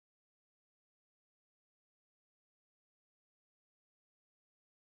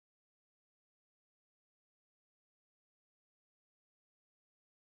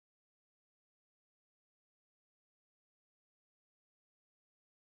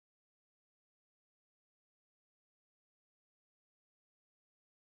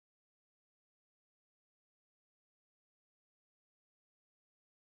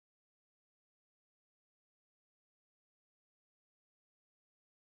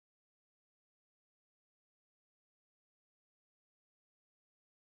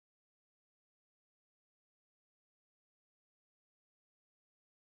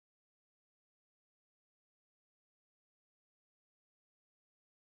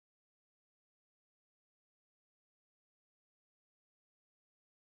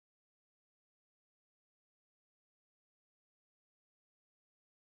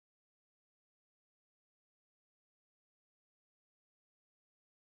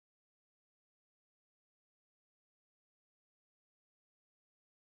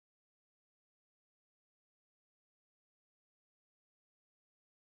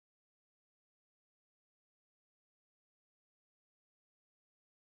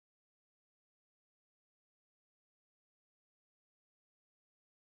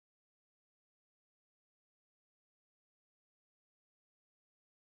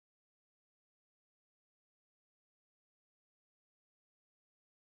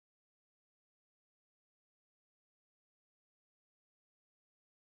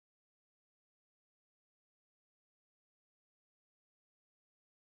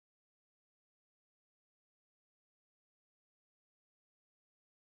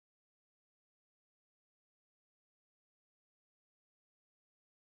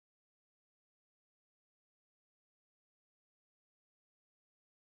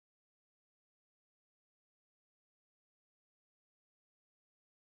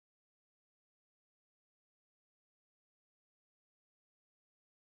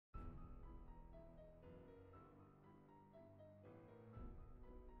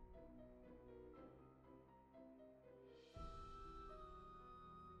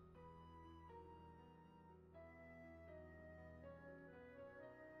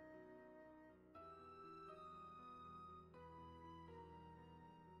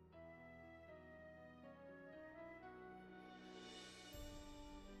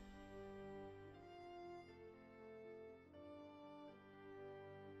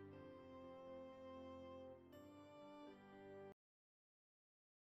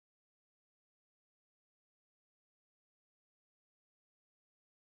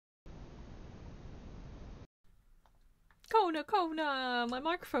Kona, Kona! My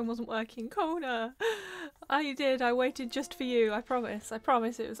microphone wasn't working. Kona! I did. I waited just for you. I promise. I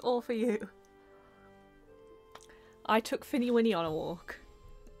promise it was all for you. I took Finny Winnie on a walk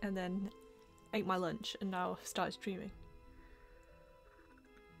and then ate my lunch and now I've started streaming.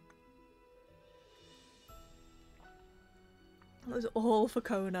 It was all for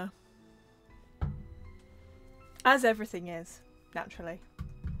Kona. As everything is, naturally.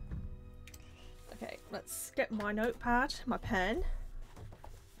 Okay, let's get my notepad, my pen.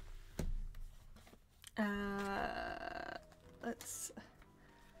 Let's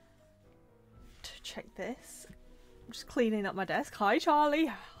check this. I'm just cleaning up my desk. Hi Charlie.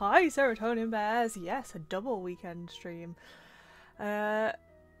 Hi Serotonin Bears. Yes, a double weekend stream.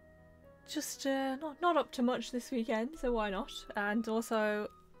 Just not up to much this weekend, so why not? And also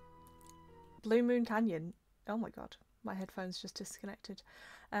Blue Moon Canyon. Oh my god, my headphones just disconnected.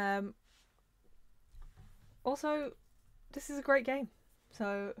 Also, this is a great game,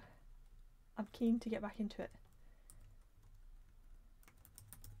 so I'm keen to get back into it.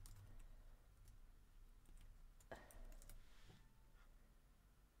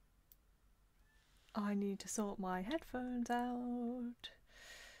 I need to sort my headphones out.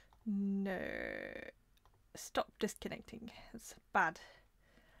 No. Stop disconnecting. It's bad.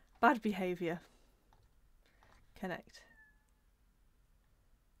 Bad behaviour. Connect.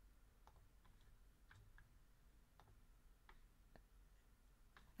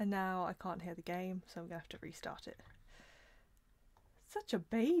 And now I can't hear the game, so I'm going to have to restart it. Such a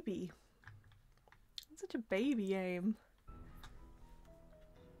baby. It's such a baby game.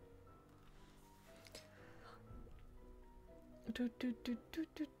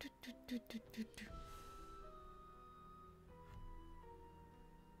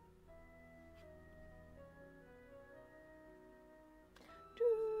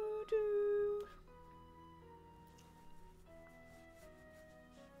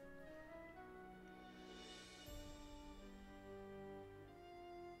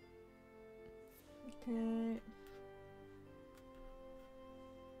 Okay.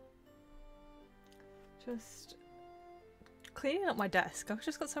 Just cleaning up my desk. I've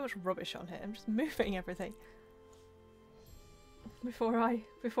just got so much rubbish on here. I'm just moving everything before I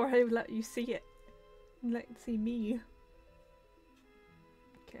let you see it. See me.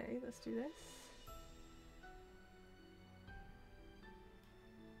 Okay, let's do this.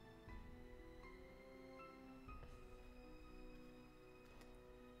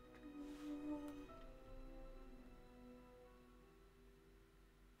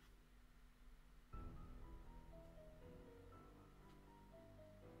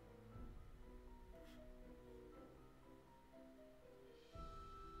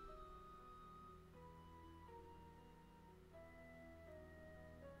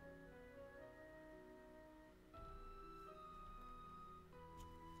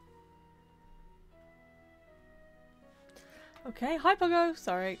 Okay, hi Pogo!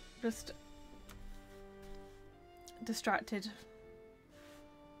 Sorry, just distracted.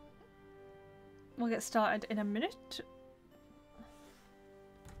 We'll get started in a minute.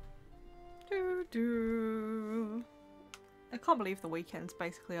 I can't believe the weekend's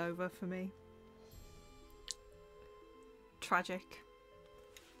basically over for me. Tragic.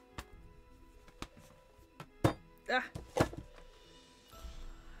 Ah.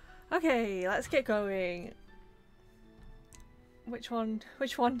 Okay, let's get going. Which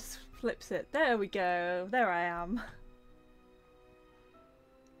one flips it? There we go. There I am.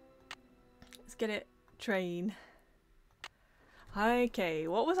 Let's get it. Train. Okay,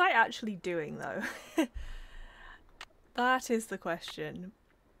 what was I actually doing though? That is the question.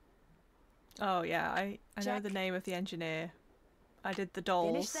 Oh yeah, I know the name of the engineer. I did the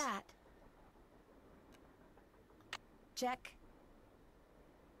dolls. Finish that. Check.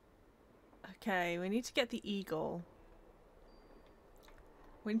 Okay, we need to get the eagle.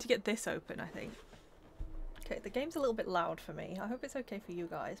 We need to get this open, I think. Okay, the game's a little bit loud for me. I hope it's okay for you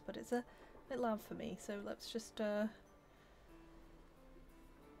guys, but it's a bit loud for me. So let's just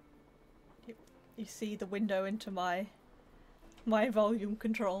you see the window into my volume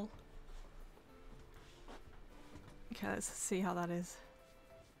control. Okay, let's see how that is.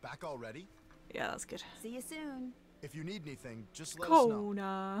 Back already? Yeah, that's good. See you soon. If you need anything, just let us know.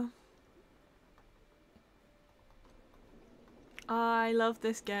 Kona. I love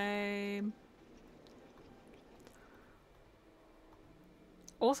this game.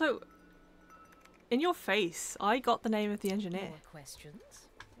 Also, in your face, I got the name of the engineer. More questions?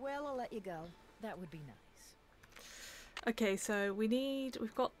 Well, I'll let you go. That would be nice. Okay, so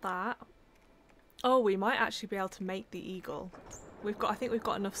we've got that. Oh, we might actually be able to make the eagle. I think we've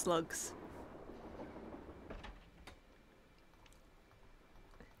got enough slugs.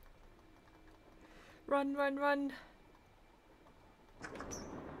 Run, run, run.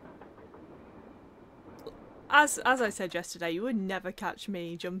 As I said yesterday, you would never catch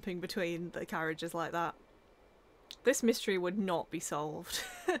me jumping between the carriages like that. This mystery would not be solved.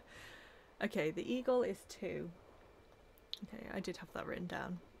 Okay, the eagle is 2. Okay, I did have that written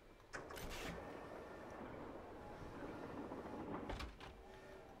down.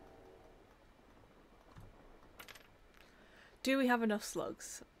 Do we have enough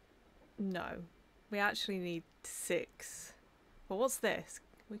slugs? No. We actually need 6. Well, what's this?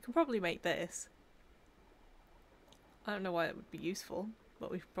 We can probably make this. I don't know why it would be useful, but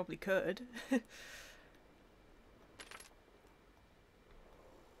we probably could.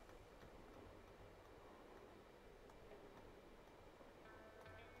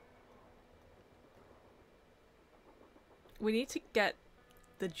 We need to get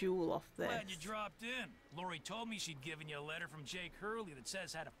the jewel off this. Glad you dropped in. Lori told me she'd given you a letter from Jake Hurley that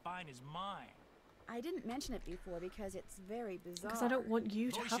says how to find his mine. I didn't mention it before because it's very bizarre. Because I don't want you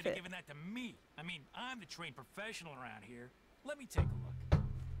to Lori have should have it. given that to me. I mean, I'm the trained professional around here. Let me take a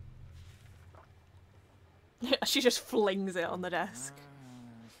look. She just flings it on the desk.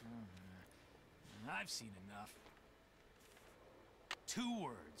 I've seen enough. 2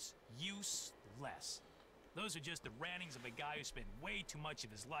 words. Useless. Those are just the rantings of a guy who spent way too much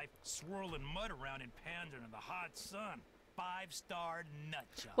of his life swirling mud around in Pandora in the hot sun. 5-star nut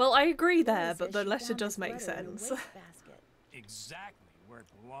job. Well, I agree there, Lily but says the she letter found does this make letter in a sense. wastebasket. Exactly where it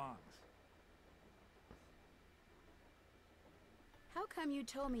belongs. How come you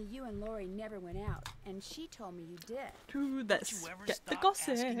told me you and Lori never went out, and she told me you did? Dude, Don't let's you ever get the stop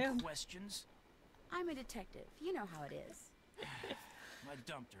gossip. asking questions? I'm a detective. You know how it is. I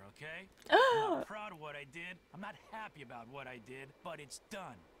dumped her, okay? I'm Ah! not proud of what I did. I'm not happy about what I did, but it's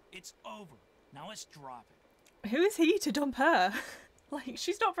done. It's over. Now let's drop it. Who is he to dump her? Like,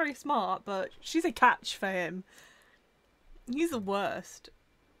 she's not very smart, but she's a catch for him. He's the worst.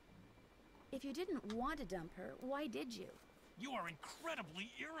 If you didn't want to dump her, why did you? You are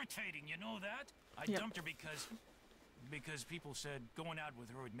incredibly irritating, you know that? I Yep. dumped her because people said going out with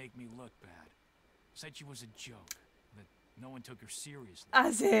her would make me look bad. Said she was a joke, that no one took her seriously.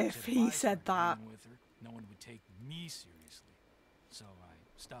 As if Said he I said started that. hanging with her, no one would take me seriously. So I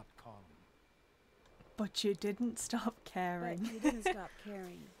stopped calling. But you didn't stop But caring. you didn't stop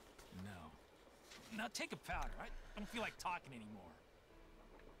caring. No. Now take a powder. I don't feel like talking anymore.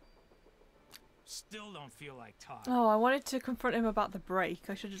 Still don't feel like talking. Oh, I wanted to confront him about the break.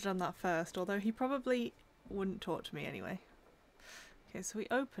 I should have done that first, although he probably wouldn't talk to me anyway. Okay, so we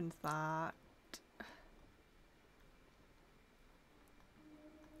opened that.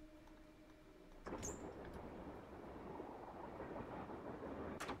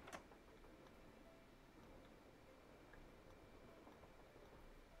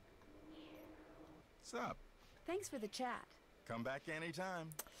 What's up? Thanks for the chat. Come back anytime.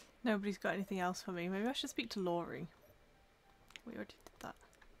 Nobody's got anything else for me. Maybe I should speak to Lori. We already did that.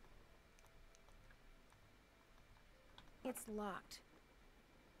 It's locked.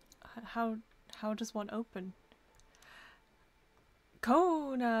 How does one open?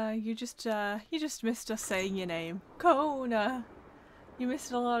 Kona, you just missed us saying your name. Kona. You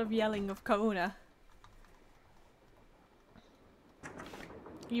missed a lot of yelling of Kona.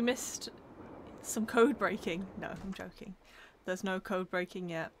 You missed some code breaking. No, I'm joking. There's no code breaking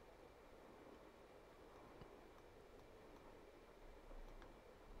yet.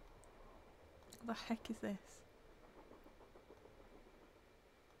 What the heck is this?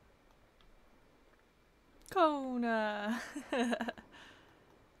 Kona! It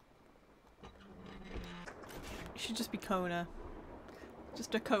should just be Kona.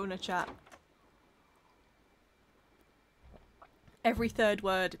 Just a Kona chat. Every third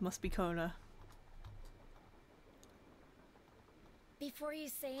word must be Kona. Before you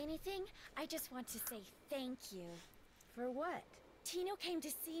say anything, I just want to say thank you. For what? Tino came to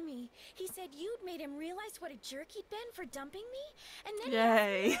see me. He said you'd made him realize what a jerk he'd been for dumping me, and then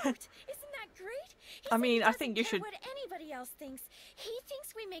Yay. he asked me out. Isn't that great? He I said mean, he I think doesn't you care should- what anybody else thinks. He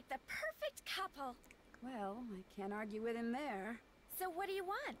thinks we make the perfect couple. Well, I can't argue with him there. So what do you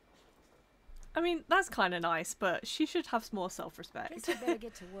want? I mean, that's kind of nice, but she should have more self-respect. Guess you better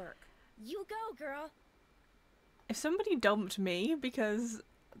get to work. You go, girl. If somebody dumped me because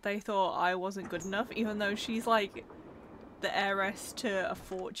they thought I wasn't good enough, even though she's like the heiress to a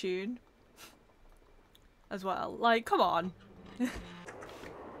fortune as well, like, come on.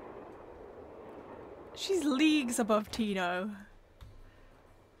 She's leagues above Tino.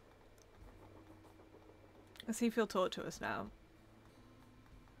 Let's see if he'll talk to us now.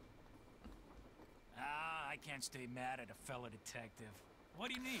 I can't stay mad at a fellow detective. What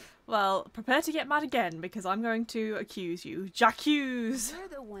do you need? Well, prepare to get mad again because I'm going to accuse you. J'accuse! You're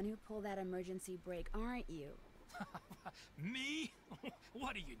the one who pulled that emergency brake, aren't you? Me?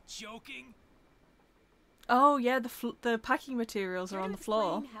 What are you joking? Oh yeah, the packing materials are Care on to the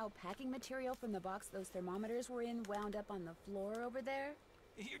floor. explain how packing material from the box those thermometers were in wound up on the floor over there?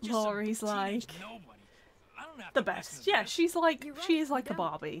 You're just Laurie's some teenage like nobody. I don't have the to listen best. to Yeah, this. she's like You're right, she is you like a don't.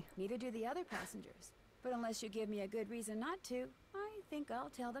 Barbie. Neither do the other passengers. But unless you give me a good reason not to, I think I'll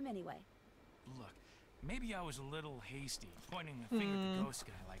tell them anyway. Look, maybe I was a little hasty, pointing the finger at the ghost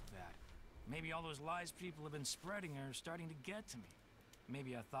guy like that. Maybe all those lies people have been spreading are starting to get to me.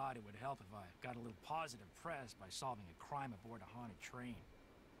 Maybe I thought it would help if I got a little positive press by solving a crime aboard a haunted train.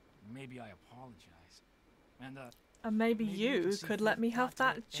 Maybe I apologize. And Maybe can you see could fit let me not have to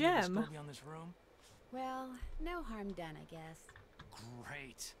let that any of this gem. go beyond this room? Well, no harm done, I guess.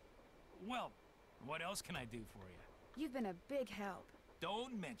 Great. Well, what else can I do for you? You've been a big help.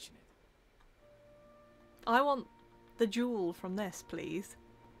 Don't mention it. I want the jewel from this, please.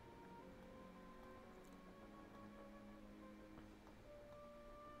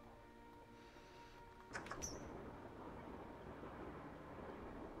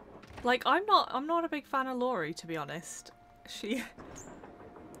 Like, I'm not a big fan of Laurie, to be honest. She,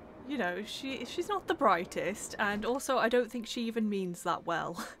 you know, she's not the brightest, and also I don't think she even means that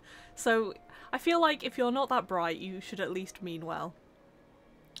well. So I feel like if you're not that bright, you should at least mean well.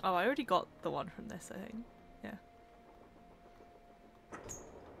 Oh, I already got the one from this, I think. Yeah.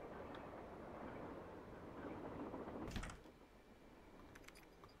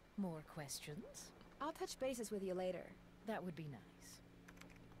 More questions? I'll touch bases with you later. That would be nice.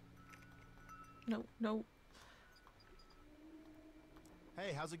 No, no.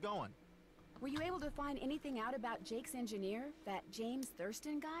 Hey, how's it going? Were you able to find anything out about Jake's engineer, that James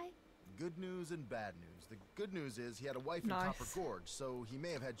Thurston guy? Good news and bad news. The good news is he had a wife in Nice. Copper Gorge, so he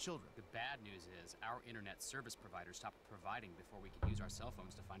may have had children. The bad news is our internet service provider stopped providing before we could use our cell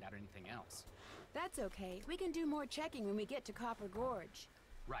phones to find out anything else. That's okay. We can do more checking when we get to Copper Gorge.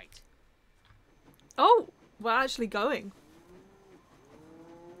 Right. Oh, we're actually going.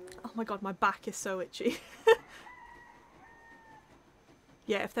 Oh my god, my back is so itchy.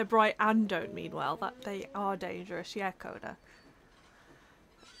 Yeah, if they're bright and don't mean well, that they are dangerous. Yeah, Coda.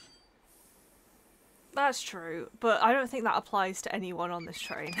 That's true, but I don't think that applies to anyone on this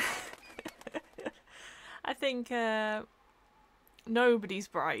train. I think nobody's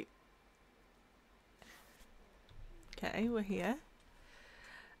bright. Okay, we're here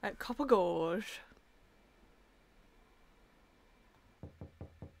at Copper Gorge.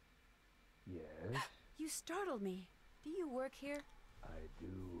 Yes, You startled me. Do you work here? I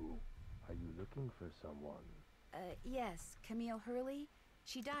do. Are you looking for someone? Yes. Camille Hurley.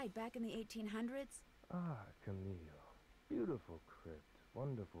 She died back in the 1800s. Ah, Camille. Beautiful crypt,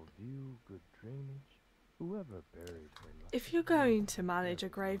 wonderful view, good drainage. Whoever buried her must If have you're been going to very manage a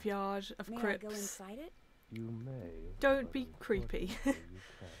lucky. graveyard of May I crypts, go inside it? You may. Don't but be creepy. unfortunately you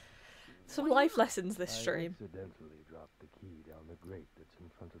can't. some Why life not? lessons this I stream. accidentally dropped the key down the grate that's in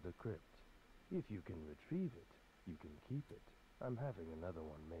front of the crypt. If you can retrieve it, you can keep it. I'm having another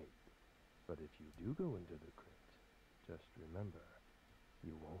one made. But if you do go into the crypt, just remember,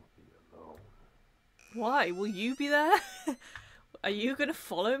 you won't be alone. Why? Will you be there? Are you gonna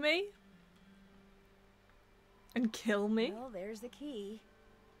follow me? And kill me? Well, there's the key.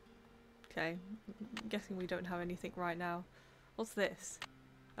 Okay, I'm guessing we don't have anything right now. What's this?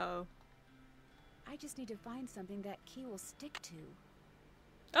 Oh. I just need to find something that key will stick to.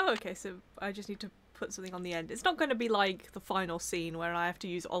 Oh, okay, so I just need to put something on the end. It's not going to be like the final scene where I have to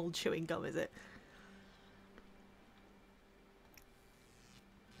use old chewing gum, is it?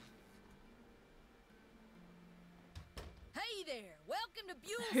 Hey there! Welcome to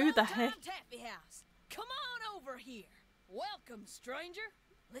Buell's Who the Old Time heck- Taffy House. Come on over here. Welcome, stranger.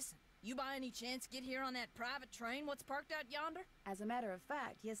 Listen, you by any chance get here on that private train what's parked out yonder? As a matter of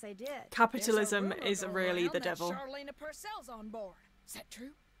fact, yes, I did. Capitalism There's a rumor is going really around the that devil. Charlena Purcell's on board. Is that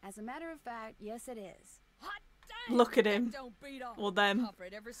true? As a matter of fact, yes, it is. Hot dang! Look at that him. Don't beat all. Or them. I've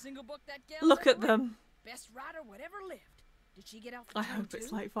read every single book that gal Look ever at them. written. Best writer whatever lived. Did she get out the I train hope it's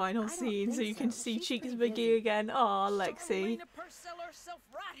too? like final I don't scene so think you can so. see She's Cheeks pretty McGee busy. again. Aw, Lexi. Charlena Purcell herself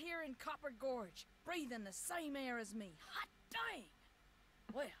right here in Copper Gorge, breathing the same air as me. Hot dang!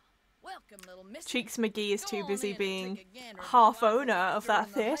 Well, welcome, little miss. Cheeks McGee is Go too on busy in and being take a gander at half the life owner of during that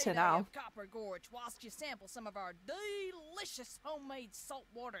the theatre heyday now. of Copper Gorge, whilst you sample some of our delicious homemade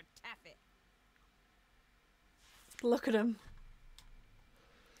saltwater taffy. Look at him.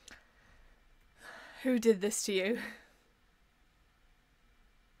 Who did this to you?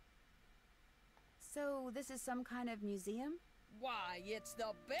 So, this is some kind of museum? Why, it's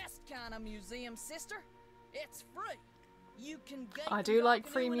the best kind of museum, sister. It's free. You can go I do like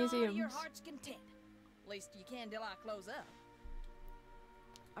free to your museums. heart's content. At least you can till I close up.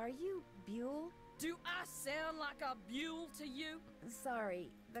 Are you Buell? Do I sound like a Buell to you?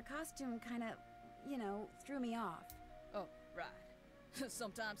 Sorry, the costume kind of, you know, threw me off. Oh, right.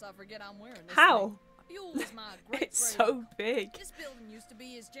 Sometimes I forget I'm wearing this How? thing. Buell was my great It's great so uncle. big. This building used to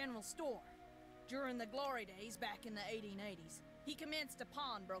be his general store. During the glory days back in the 1880s, he commenced a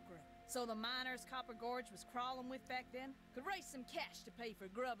pawnbroker, so the miners Copper Gorge was crawling with back then could raise some cash to pay for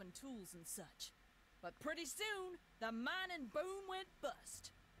grub and tools and such. But pretty soon, the mining boom went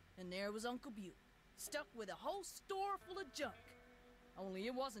bust, and there was Uncle Buell, stuck with a whole store full of junk. Only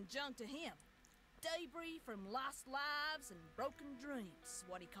it wasn't junk to him. Debris from lost lives and broken dreams,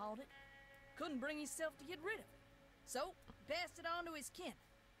 what he called it. Couldn't bring himself to get rid of it, so passed it on to his kin.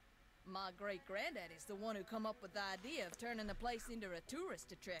 My great-granddaddy's the one who come up with the idea of turning the place into a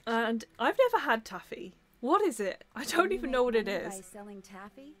tourist attraction. And I've never had taffy. What is it? I don't even know what it By is. selling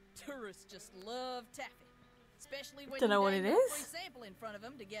taffy? Tourists just love taffy, especially when Dunno you what it dangle a is. free sample in front of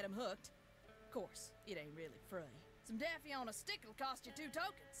them to get them hooked. Of course, it ain't really free. Some taffy on a stick will cost you 2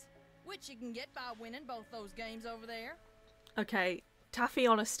 tokens, which you can get by winning both those games over there. Okay, taffy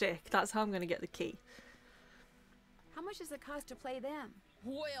on a stick. That's how I'm going to get the key. How much does it cost to play them?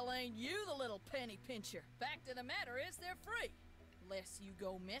 Well, ain't you the little penny pincher? Fact of the matter is, they're free. Unless you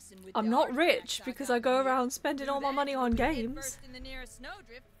go messing with I'm the not artifacts rich I because got I go here. around spending Do all my that, money you'll on be head games. first in the nearest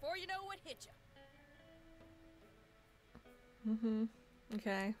snowdrift before you know what hit you.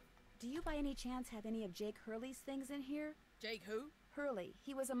 Okay. Do you by any chance have any of Jake Hurley's things in here? Jake who? Hurley,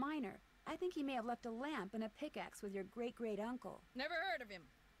 he was a miner. I think he may have left a lamp and a pickaxe with your great-great-uncle. Never heard of him.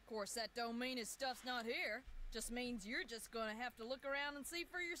 Of course, that don't mean his stuff's not here. Just means you're just gonna have to look around and see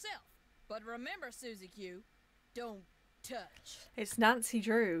for yourself. But remember, Susie Q, don't touch. It's Nancy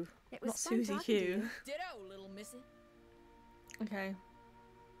Drew, It was not fun Susie talking to Q. you. Ditto, little missy. Okay.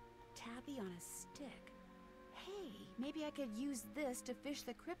 Taffy on a stick. Hey, maybe I could use this to fish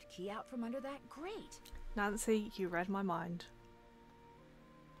the crypt key out from under that grate. Nancy, you read my mind.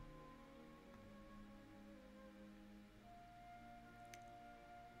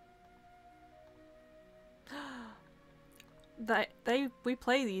 We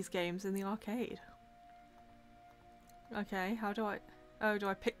play these games in the arcade. Okay, how do I... Oh, do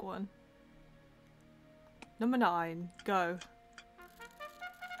I pick one? Number 9, go.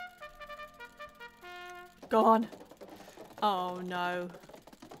 Go on. Oh no.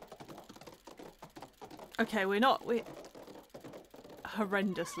 Okay, we're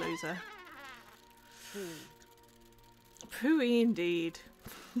horrendous loser. Pooey indeed.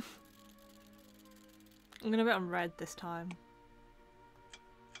 I'm gonna bet on red this time.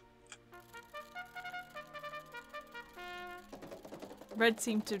 Red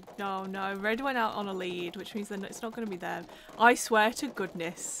seemed to... No, no. Red went out on a lead, which means that it's not going to be them. I swear to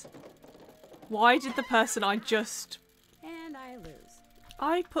goodness. Why did the person I just... And I lose.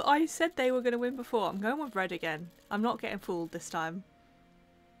 I said they were going to win before. I'm going with red again. I'm not getting fooled this time.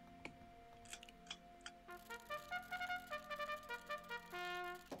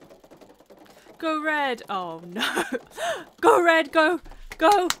 Go red! Oh no! Go red! Go!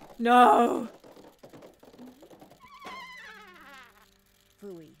 Go! No!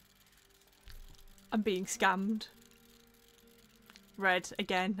 Phooey. I'm being scammed. Red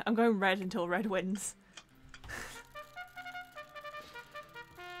again. I'm going red until red wins.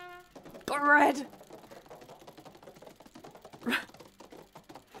 Go red!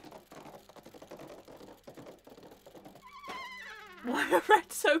 Why are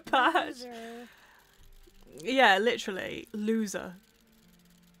red so bad? Loser. Yeah, literally. Loser.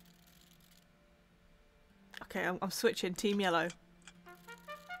 Okay, I'm switching. Team yellow.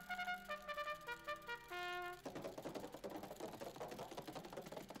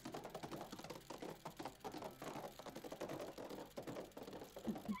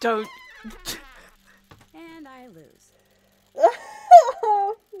 Don't. And I lose.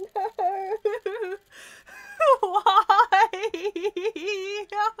 Oh no! Why?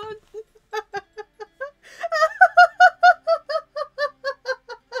 Oh, no.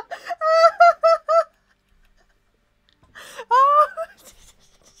 Oh.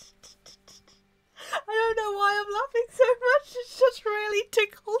 I don't know why I'm laughing so much. It's just really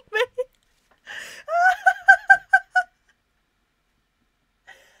tickled me.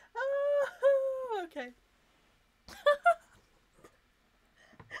 Oh, okay.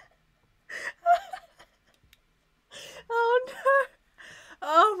 Oh no!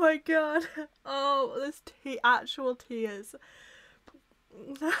 Oh my god! Oh, there's actual tears.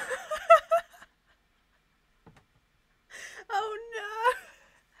 Oh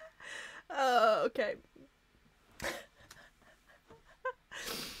Okay.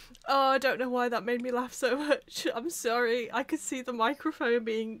 Oh, I don't know why that made me laugh so much. I'm sorry. I could see the microphone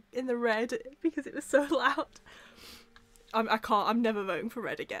being in the red because it was so loud. I can't. I'm never voting for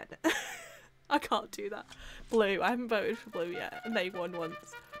red again. I can't do that. Blue. I haven't voted for blue yet, and they won once.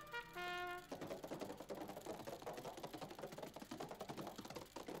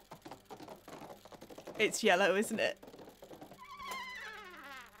 It's yellow, isn't it?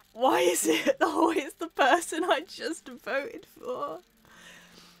 Why is it always the person I just voted for?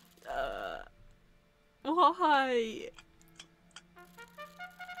 Why?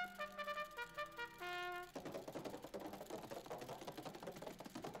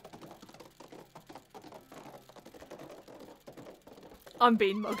 I'm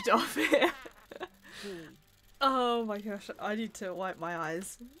being mugged off here. Oh my gosh, I need to wipe my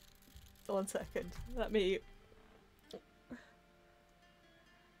eyes. 1 second. Let me...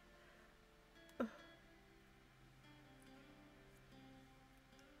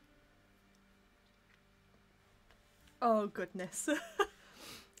 Oh goodness.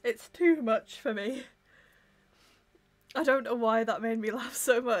 It's too much for me. I don't know why that made me laugh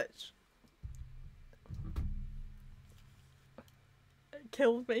so much. It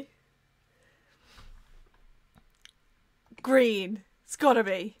killed me. Green. It's gotta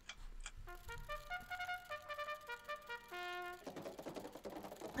be.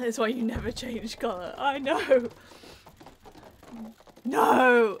 That's why you never change colour. I know.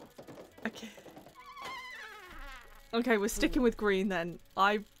 No. Okay. Okay, we're sticking with green then.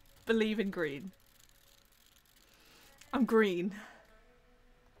 I believe in green. I'm green.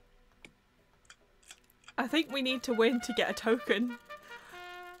 I think we need to win to get a token.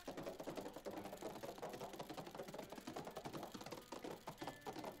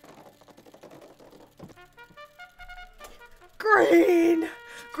 Green!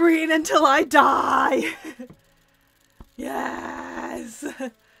 Green until I die! Yes!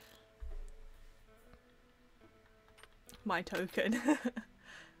 My token.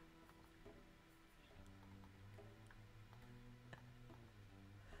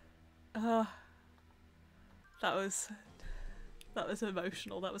 That was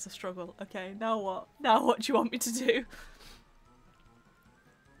emotional. That was a struggle. Okay, now what? Now what do you want me to do?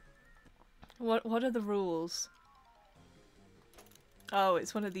 What are the rules? Oh,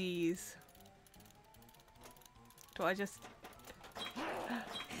 it's one of these. Do I just...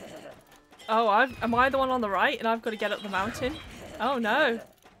 Oh, am I the one on the right and I've got to get up the mountain? Oh no.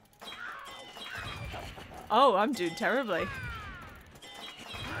 Oh, I'm doing terribly.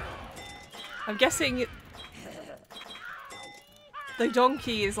 I'm guessing the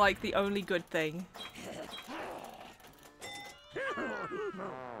donkey is like the only good thing.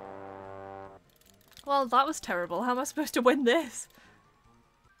 Well, that was terrible. How am I supposed to win this?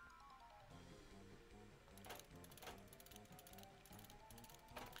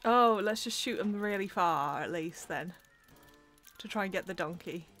 Oh, let's just shoot them really far at least then. To try and get the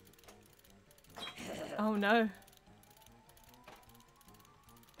donkey. Oh no.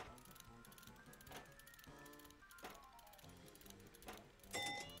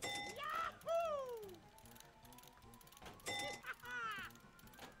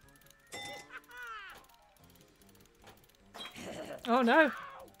 Oh no.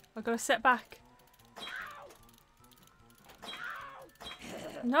 I've got to set back.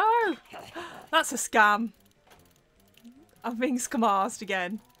 No! That's a scam. I'm being scamarsed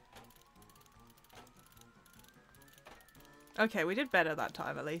again. Okay, we did better that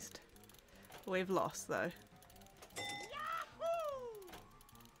time at least. We've lost though.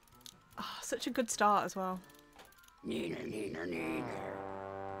 Oh, such a good start as well. Neener, neener, neener.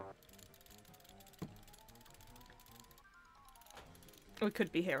 We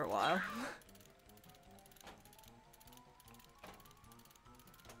could be here a while.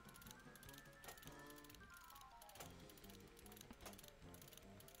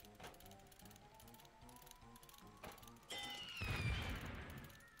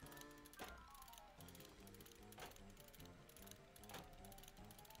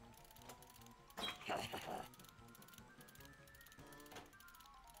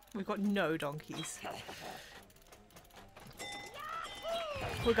 We've got no donkeys.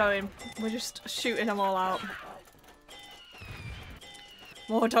 We're going. We're just shooting them all out.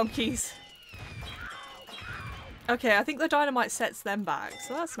 More donkeys. Okay, I think the dynamite sets them back,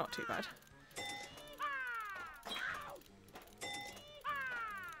 so that's not too bad.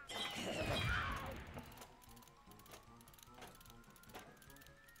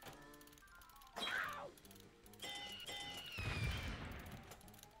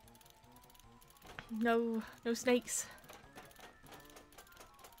 No, no snakes.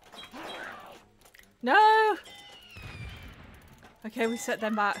 No! Okay, we set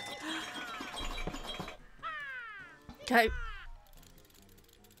them back. Okay.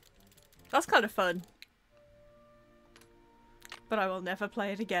 That's kind of fun. But I will never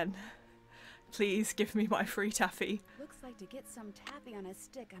play it again. Please give me my free taffy. Looks like to get some taffy on a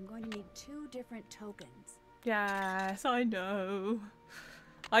stick, I'm going to need 2 different tokens. Yes, I know.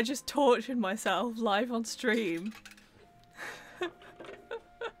 I just tortured myself live on stream.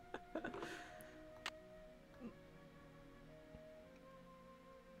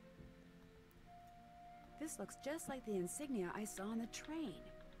 This looks just like the insignia I saw on the train.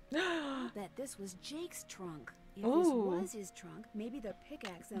 I'll bet this was Jake's trunk. If this was his trunk, maybe the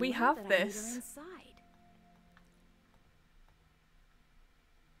pickaxe and We lamp have that I need this. are inside.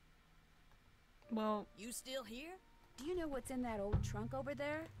 Well, You still here? Do you know what's in that old trunk over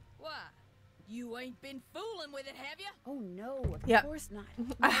there? Why? You ain't been fooling with it, have you? Oh no, of Yep. course not.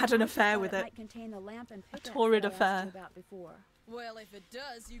 I had an just affair thought with it it. might contain the lamp and pickaxe torrid that I asked affair. you about before. Well, if it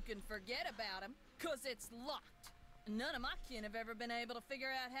does, you can forget about him, 'cause it's locked. None of my kin have ever been able to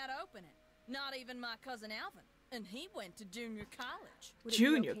figure out how to open it. Not even my cousin Alvin. And he went to junior college. Would it be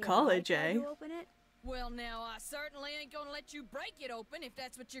Junior okay if I college, tried eh? to open it? Well, now, I certainly ain't gonna let you break it open if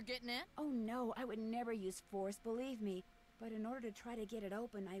that's what you're getting at. Oh no, I would never use force, believe me. But in order to try to get it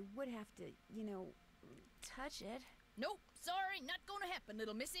open, I would have to, you know, touch it. Nope, sorry, not gonna happen,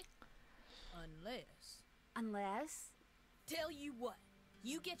 little missy. Unless... Tell you what,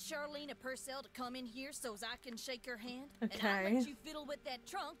 you get Charlene Purcell to come in here so's I can shake her hand, and I'll Okay. let you fiddle with that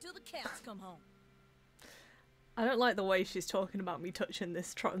trunk till the cows come home. I don't like the way she's talking about me touching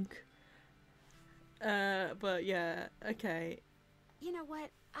this trunk. But yeah, okay. You know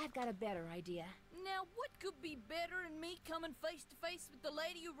what? I've got a better idea. Now, what could be better than me coming face to face with the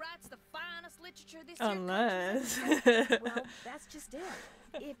lady who writes the finest literature this here Unless... Well, that's just it.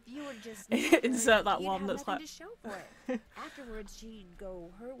 If you were just Insert that you'd one have that's nothing like... to show for it. Afterwards, she'd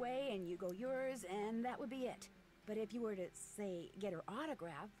go her way and you go yours, and that would be it. But if you were to, say, get her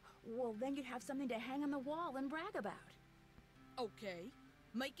autograph, well, then you'd have something to hang on the wall and brag about. Okay,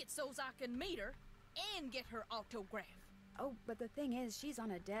 make it so's I can meet her and get her autograph. Oh, but the thing is, she's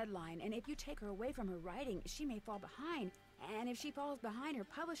on a deadline, and if you take her away from her writing, she may fall behind. And if she falls behind, her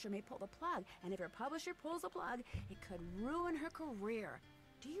publisher may pull the plug. And if her publisher pulls the plug, it could ruin her career.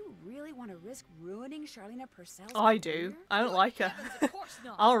 Do you really want to risk ruining Charlene Purcell's I career? do. I don't like her. Heavens, of course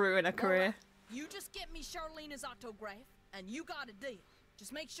not. I'll ruin her All career. right, you just get me Charlene's autograph, and you got a deal.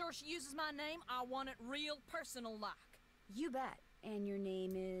 Just make sure she uses my name. I want it real personal-like. You bet. And your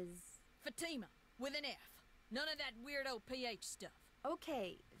name is... Fatima, with an F. None of that weirdo PH stuff.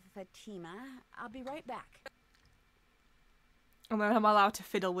 Okay, Fatima. I'll be right back. And then I'm allowed to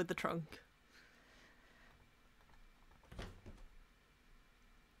fiddle with the trunk.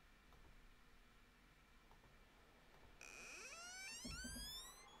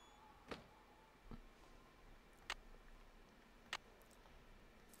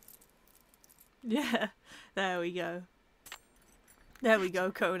 Yeah, there we go. There we go,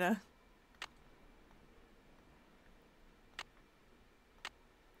 Kona.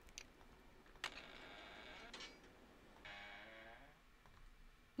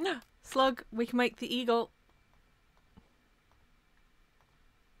 Slug, we can make the eagle.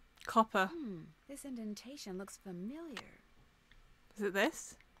 Copper. This indentation looks familiar. Is it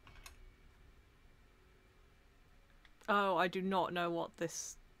this? Oh, I do not know what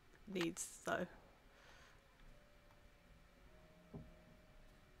this needs, though.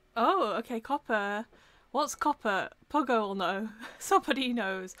 Oh, okay, copper. What's copper? Pogo will know. Somebody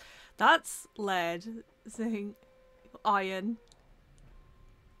knows. That's lead, zinc, iron,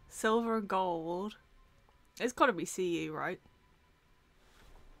 silver and gold. It's gotta be CE, right?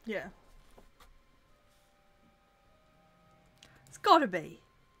 Yeah. It's gotta be.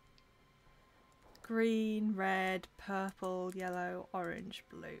 Green, red, purple, yellow, orange,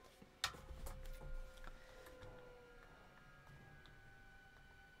 blue.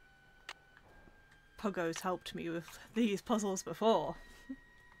 Pogo's helped me with these puzzles before.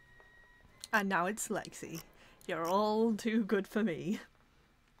 And now it's Lexi. You're all too good for me.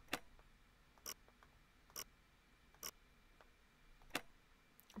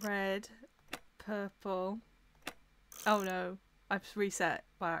 Red, purple. Oh no, I've reset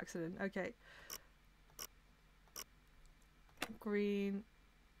by accident. Okay. Green.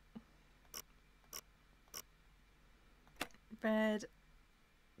 Red.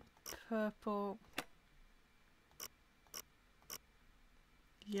 Purple.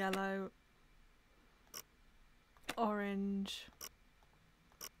 Yellow. Orange.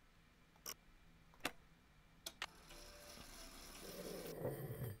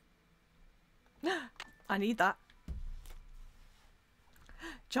 I need that.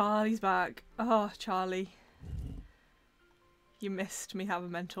 Charlie's back. Oh, Charlie. You missed me have a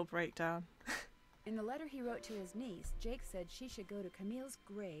mental breakdown. In the letter he wrote to his niece, Jake said she should go to Camille's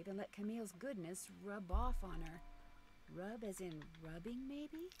grave and let Camille's goodness rub off on her. Rub as in rubbing,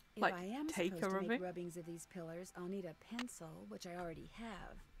 maybe? Like, if I am take supposed a to rubbing? make rubbings of these pillars, I'll need a pencil, which I already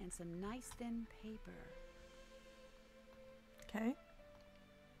have, and some nice thin paper. Okay.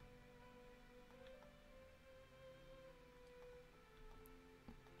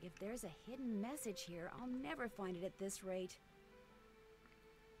 If there's a hidden message here, I'll never find it at this rate.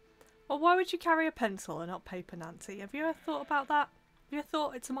 Well, why would you carry a pencil and not paper, Nancy? Have you ever thought about that? Have you ever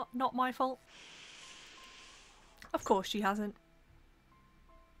thought it's not my fault? Of course she hasn't.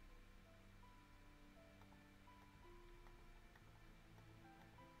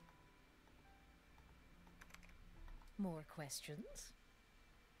 More questions?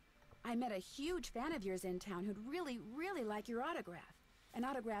 I met a huge fan of yours in town who'd really, really like your autograph. An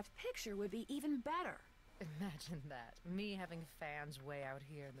autographed picture would be even better. Imagine that. Me having fans way out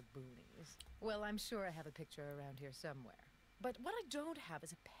here in the boonies. Well, I'm sure I have a picture around here somewhere. But what I don't have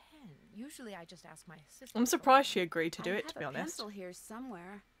is a pen. Usually I just ask my assistant. I'm surprised she agreed to do it, to be I have a honest. pencil here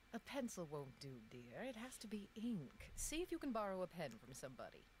somewhere. A pencil won't do, dear. It has to be ink. See if you can borrow a pen from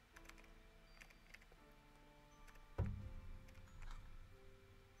somebody.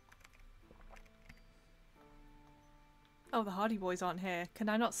 Oh, the Hardy Boys aren't here. Can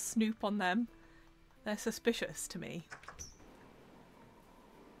I not snoop on them? They're suspicious to me.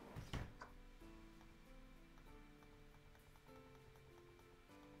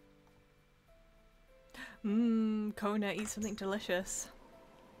 Kona, eat something delicious.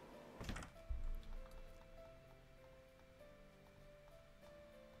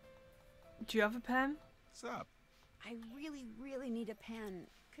 Do you have a pen? What's up? I really, really need a pen.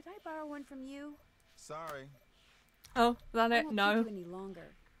 Could I borrow one from you? Sorry. Oh, that I it? won't No. keep you any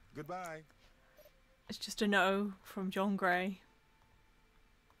longer. Goodbye. It's just a no from John Gray.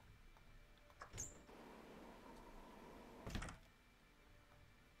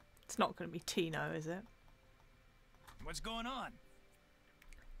 It's not going to be Tino, is it? What's going on?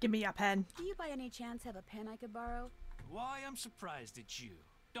 Give me a pen. Do you by any chance have a pen I could borrow? Why, I'm surprised at you.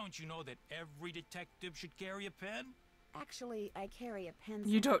 Don't you know that every detective should carry a pen? Actually, I carry a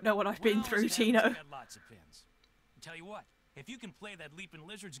pencil. You don't know what I've been Well, through, as it happens, Tino. I got lots of pens. Tell you what, if you can play that Leaping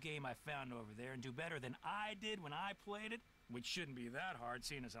Lizards game I found over there and do better than I did when I played it, which shouldn't be that hard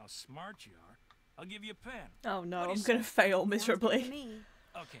seeing as how smart you are, I'll give you a pen. Oh no, What do I'm you going to say? fail Sounds good to miserably. me.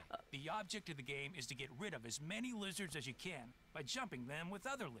 Okay, the object of the game is to get rid of as many lizards as you can by jumping them with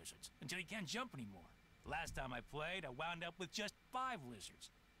other lizards until you can't jump anymore. Last time I played, I wound up with just 5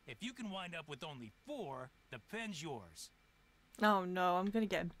 lizards. If you can wind up with only 4, the pen's yours. Oh no, I'm going to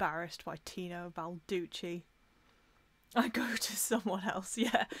get embarrassed by Tino Balducci. I go to someone else,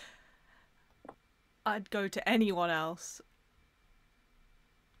 yeah. I'd go to anyone else.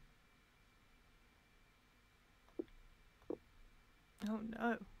 Oh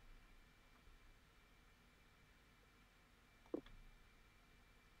no.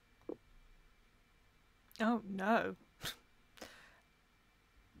 Oh no.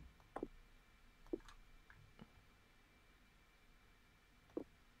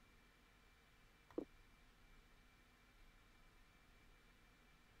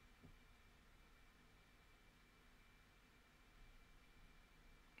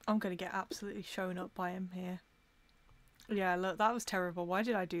 I'm gonna get absolutely shown up by him here. Yeah, look, that was terrible. Why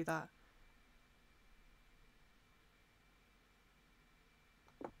did I do that?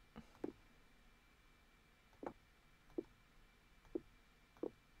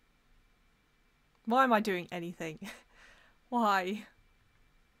 Why am I doing anything? Why?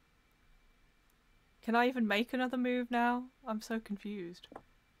 Can I even make another move now? I'm so confused.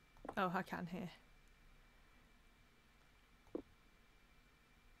 Oh, I can here.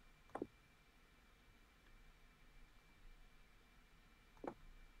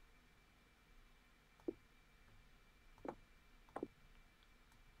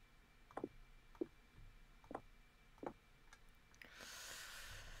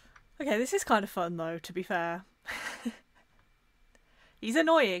 Okay, this is kind of fun though, to be fair. He's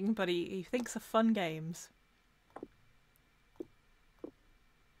annoying, but he thinks of fun games.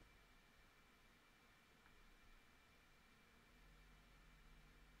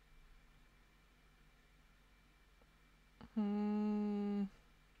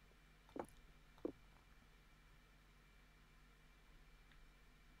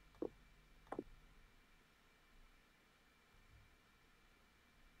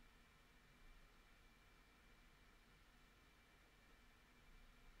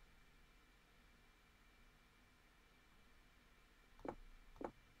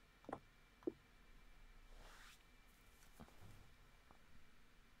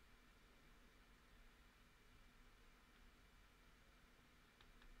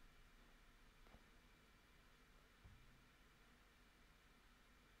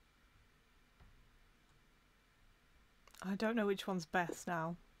 I don't know which one's best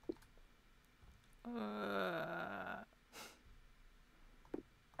now.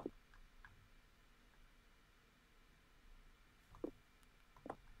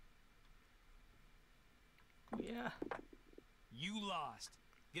 Yeah. You lost.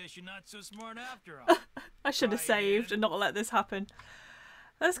 Guess you're not so smart after all. I should have saved and not let this happen.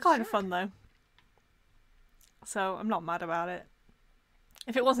 That's kind of fun though. So I'm not mad about it.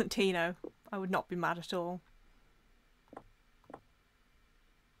 If it wasn't Tino, I would not be mad at all.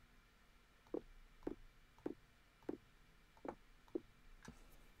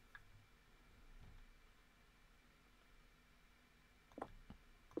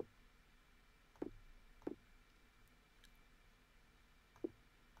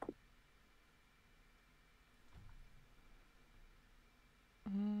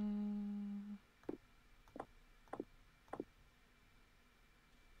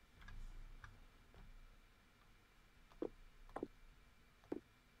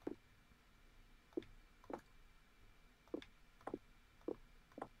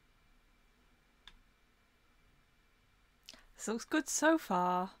 This looks good so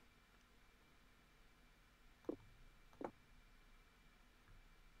far.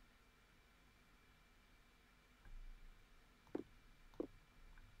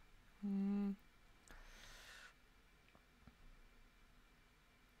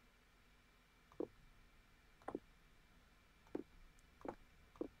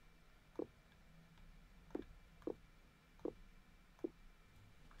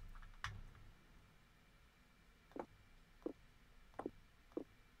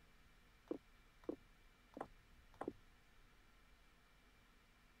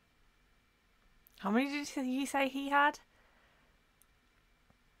 How many did he say he had?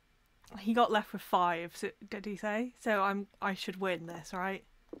 He got left with 5, so, did he say? So I should win this, right?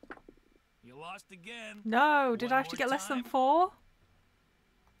 You lost again. No, did I actually get less than 4?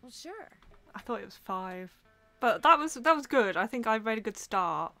 Well, sure. I thought it was 5. But that was good. I think I made a good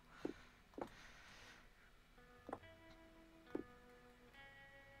start.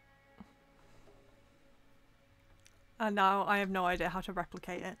 And now I have no idea how to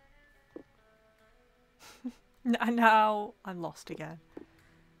replicate it. And now I'm lost again.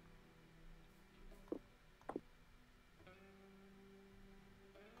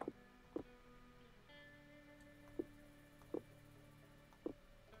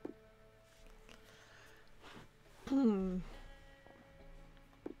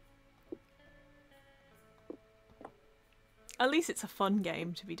 At least it's a fun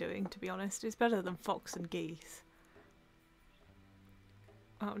game to be doing, to be honest. It's better than Fox and Geese.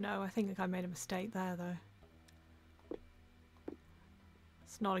 Oh no, I think I made a mistake there though.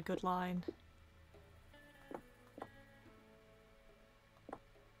 It's not a good line.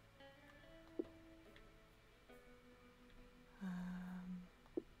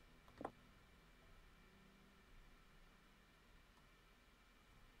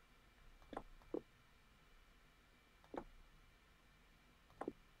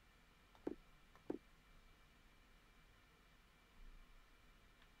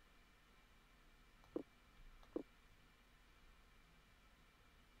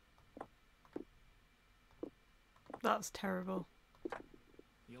 That's terrible.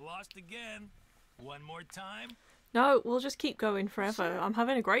 You lost again. One more time? No, we'll just keep going forever. Sure. I'm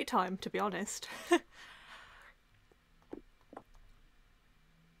having a great time, to be honest.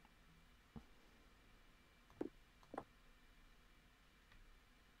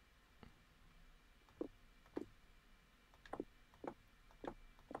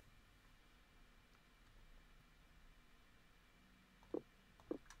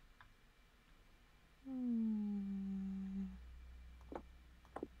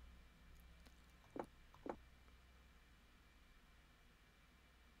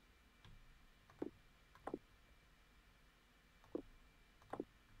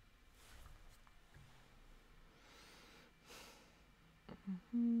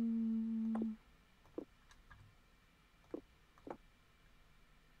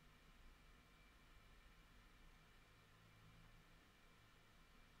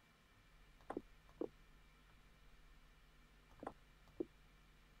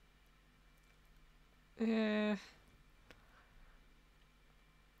 Yeah.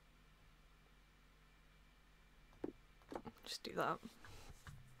 Just do that.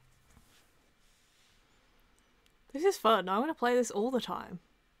 This is fun. I want to play this all the time.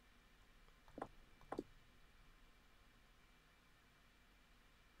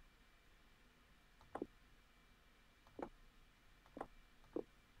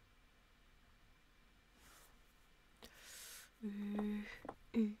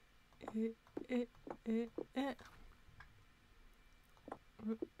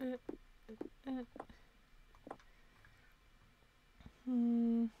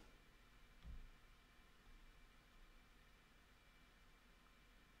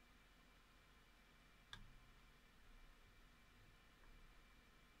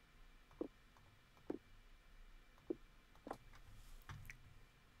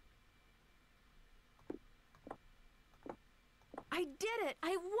 I did it!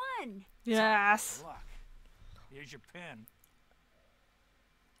 I won! Yes. Good luck. Here's your pin.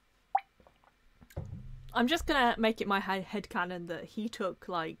 I'm just gonna make it my headcanon that he took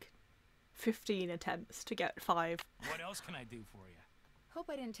like 15 attempts to get 5. What else can I do for you? Hope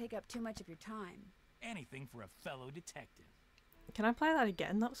I didn't take up too much of your time. Anything for a fellow detective. Can I play that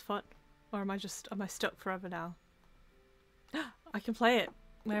again? That was fun. Or am I stuck forever now? I can play it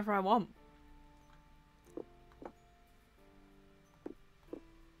whenever I want.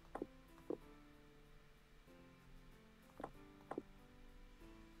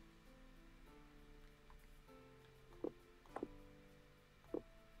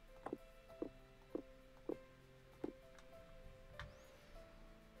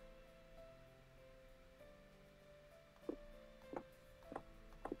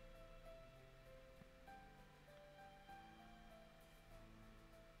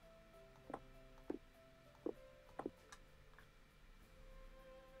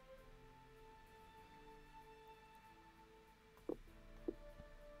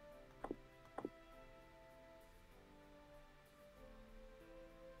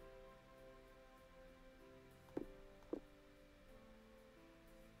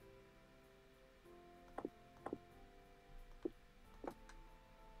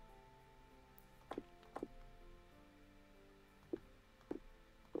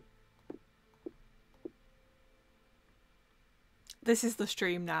 This is the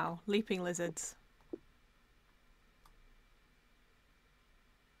stream now. Leaping lizards.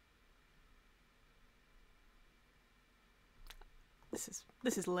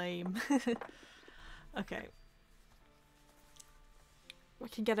 This is lame. Okay. We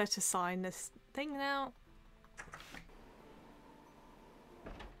can get her to sign this thing now.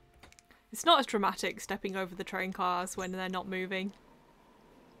 It's not as dramatic stepping over the train cars when they're not moving.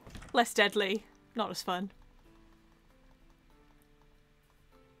 Less deadly, not as fun.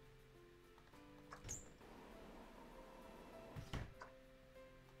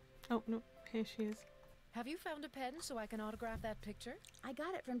 Oh, no, here she is. Have you found a pen so I can autograph that picture? I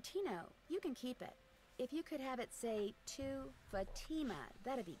got it from Tino. You can keep it. If you could have it say, to Fatima,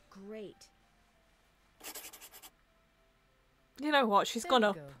 that'd be great. You know what? She's There gone you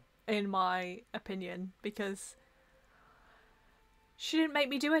up, go. in my opinion, because she didn't make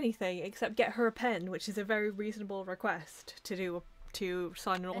me do anything except get her a pen, which is a very reasonable request to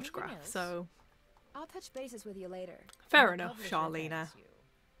sign an Anything autograph. else? So I'll touch bases with you later. fair The enough, publisher Charlena. thanks you.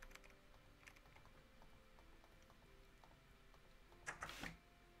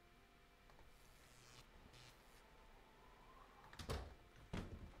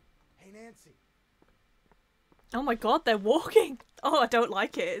 Hey, Nancy. Oh my god, they're walking. Oh, I don't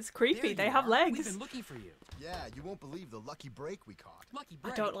like it. It's creepy. There They you have are. legs. We've been looking for you. Yeah, you won't believe the lucky break we caught. Lucky I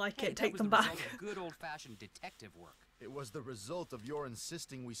break. don't like Hey, it. that Take was them the result back. of good old-fashioned detective work. It was the result of your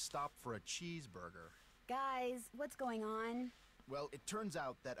insisting we stop for a cheeseburger. Guys, what's going on? Well, it turns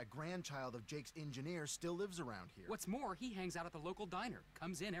out that a grandchild of Jake's engineer still lives around here. What's more, he hangs out at the local diner.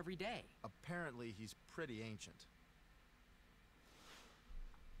 Comes in every day. Apparently, he's pretty ancient.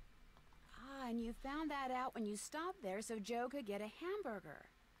 Ah, and you found that out when you stopped there so Joe could get a hamburger.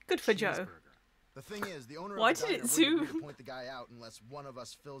 Good for Joe. Cheeseburger. The thing is, the owner Why of the did diner it wouldn't agree zoom? to point the guy out unless one of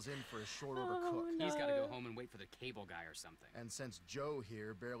us fills in for his short-order Oh, cook. no. He's got to go home and wait for the cable guy or something. And since Joe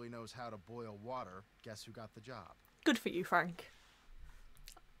here barely knows how to boil water, guess who got the job? Good for you, Frank.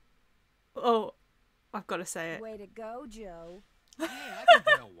 Oh, I've got to say it. Way to go, Joe. Hey, I can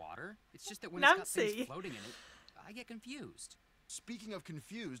boil water. It's just that when it's got Nancy. things floating in it, I get confused. Speaking of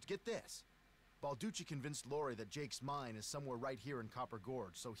confused, get this. Balducci convinced Lori that Jake's mine is somewhere right here in Copper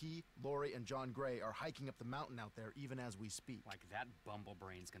Gorge, so he, Lori, and John Gray are hiking up the mountain out there even as we speak. Like that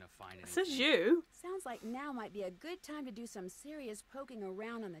bumblebrain's gonna find anything. This is you. Sounds like now might be a good time to do some serious poking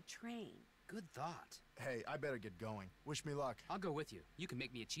around on the train. Good thought. Hey, I better get going. Wish me luck. I'll go with you. You can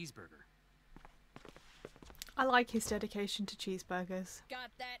make me a cheeseburger. I like his dedication to cheeseburgers.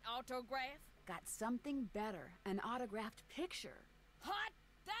 Got that autograph? Got something better, an autographed picture. Hot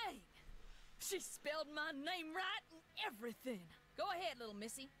dang! She spelled my name right and everything. Go ahead, little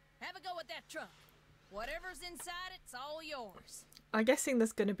missy. Have a go at that truck. Whatever's inside, it's all yours. I'm guessing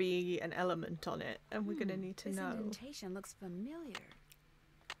there's going to be an element on it, and we're going to need to This know. indentation looks familiar.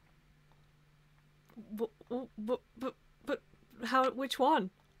 But how? Which one?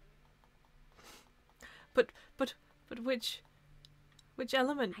 But which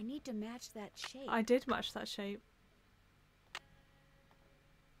element? I need to match that shape. I did match that shape.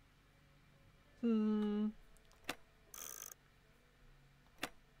 Hmm.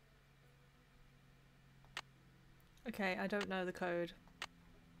 Okay, I don't know the code.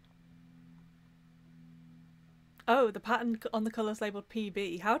 Oh, the pattern on the colours labelled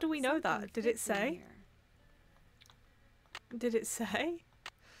PB. How do we know that? Did it say? Did it say?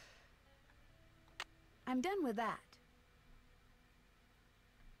 I'm done with that.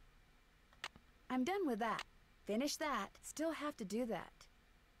 I'm done with that. Finish that. Still have to do that.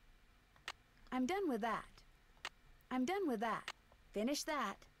 I'm done with that. I'm done with that. Finish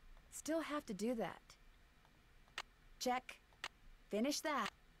that. Still have to do that. Check. Finish that.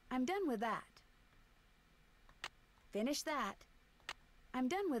 I'm done with that. Finish that. I'm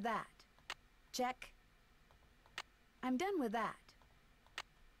done with that. Check. I'm done with that.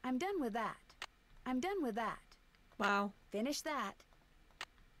 I'm done with that. I'm done with that. Wow. Finish that.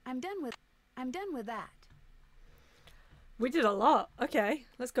 I'm done with that. We did a lot. Okay,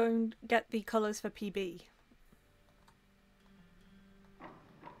 let's go and get the colours for PB.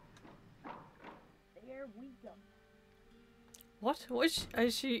 There we go. What?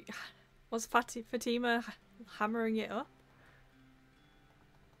 Was Fatima hammering it up?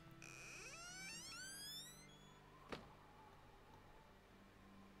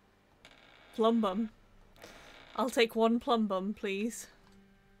 Plumbum. I'll take one plumbum, please.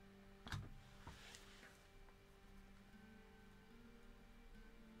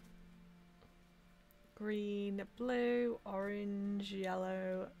 Green, blue, orange,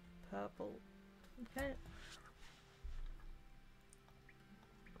 yellow, purple. Okay.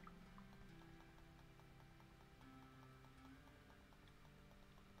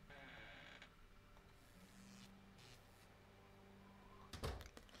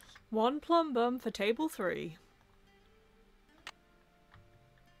 One plumbum for table 3.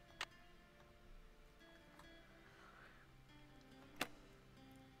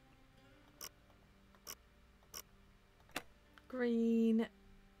 Green,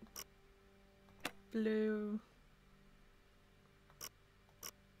 blue,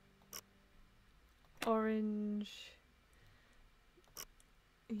 orange,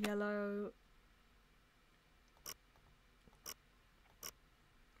 yellow,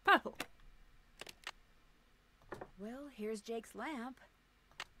 purple. Well, here's Jake's lamp.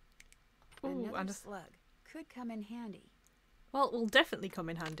 Ooh, Another and a slug. Could come in handy. Well, it will definitely come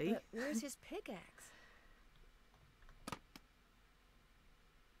in handy. But where's his pickaxe?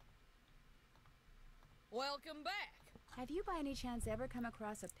 Welcome back. Have you by any chance ever come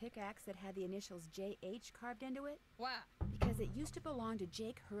across a pickaxe that had the initials JH carved into it? Why? Because it used to belong to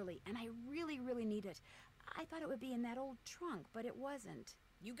Jake Hurley, and I really, really need it. I thought it would be in that old trunk, but it wasn't.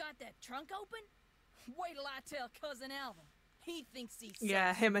 You got that trunk open? Wait till I tell Cousin Alvin. He thinks he's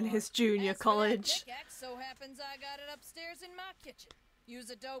Yeah, so him and smart. his junior As for that college. pickaxe, so happens I got it upstairs in my kitchen. Use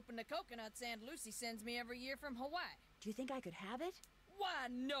it to open the coconuts Aunt Lucy sends me every year from Hawaii. Do you think I could have it? Why,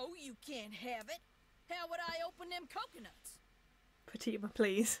 no, you can't have it. How would I open them coconuts? Fatima,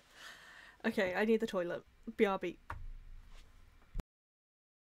 please. Okay, I need the toilet. BRB.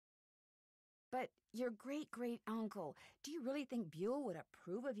 But your great-great-uncle, do you really think Buell would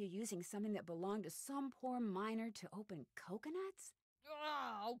approve of you using something that belonged to some poor miner to open coconuts?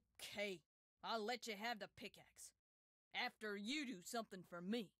 Oh, okay. I'll let you have the pickaxe. After you do something for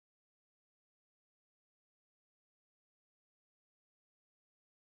me.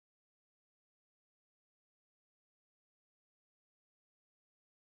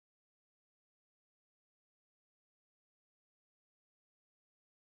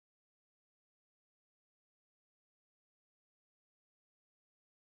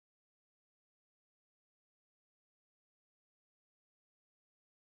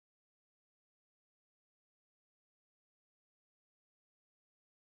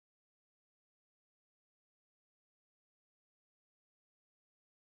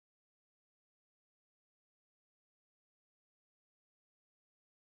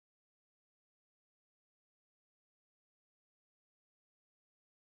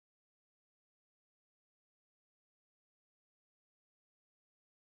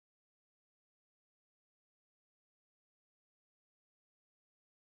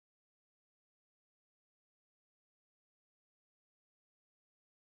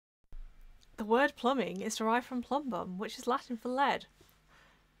 The word plumbing is derived from plumbum, which is Latin for lead.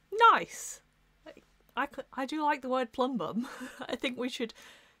 Nice! I do like the word plumbum. I think we should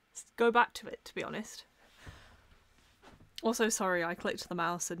go back to it, to be honest. Also, sorry, I clicked the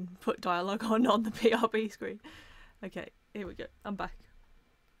mouse and put dialogue on the PRB screen. Okay, here we go. I'm back.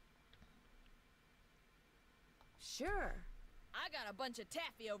 Sure. I got a bunch of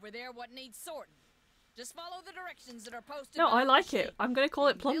taffy over there what needs sorting. Just follow the directions that are posted. No, I on like the it. sheet. I'm gonna call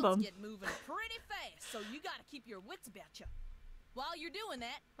it Them Plum bills Bum. get moving pretty fast, so you gotta keep your wits about you. While you're doing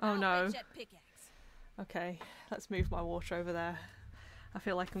that, Oh, I'll no. fetch that pickaxe. Okay, let's move my water over there. I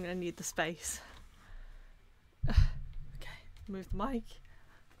feel like I'm gonna need the space. Okay, move the mic.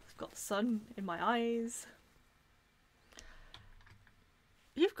 I've got the sun in my eyes.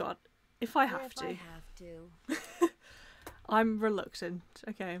 You've got, if I have to. If I have to. I'm reluctant.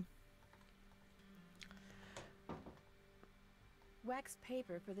 Okay. Wax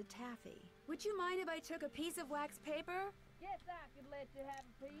paper for the taffy. Would you mind if I took a piece of wax paper? Yes, I could let you have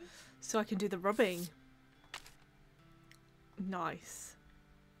a piece. So I can do the rubbing. Nice.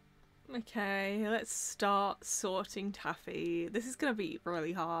 Okay, let's start sorting taffy. This is gonna be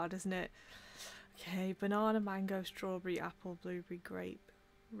really hard, isn't it? Okay, banana, mango, strawberry, apple, blueberry, grape,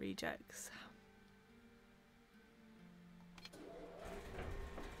 rejects.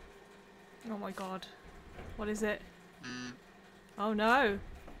 Oh my god. What is it? Oh no!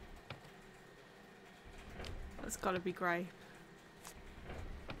 That's gotta be grape.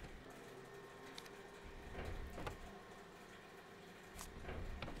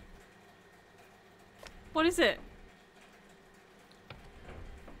 What is it?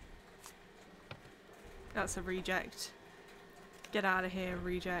 That's a reject. Get out of here,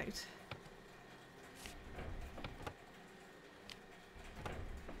 reject.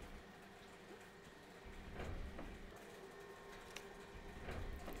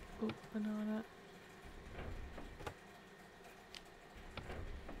 Oh, banana.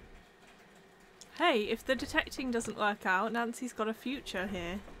 Hey, if the detecting doesn't work out, Nancy's got a future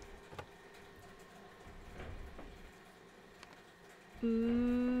here.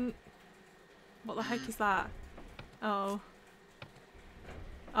 What the heck is that? Oh.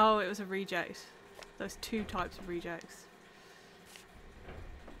 Oh, it was a reject. There's two types of rejects.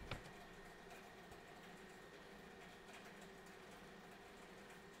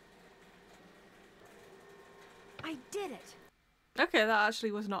 I did it! Okay, that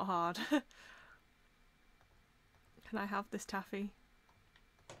actually was not hard. Can I have this taffy?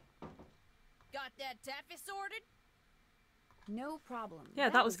 Got that taffy sorted? No problem. Yeah,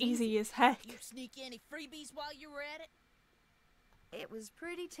 that was easy as heck. You sneak any freebies while you were at it? It was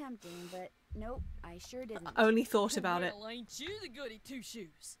pretty tempting, but nope, I sure didn't. Only thought about it. Well, ain't you the goody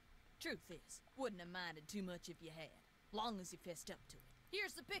two-shoes? Truth is, wouldn't have minded too much if you had, long as you fessed up to it.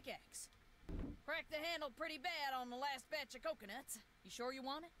 Here's the pickaxe. Cracked the handle pretty bad on the last batch of coconuts. You sure you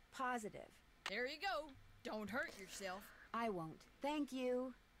want it? Positive. There you go. Don't hurt yourself. I won't. Thank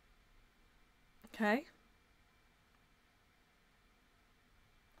you. Okay.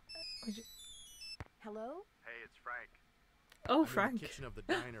 Hello? Hey, it's Frank. Oh, I'm in the Frank. kitchen of the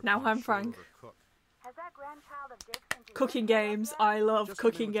diner Now being I'm short Frank. over cook. Has that grandchild of Jake's been to Cooking your house games. yet? I love Just come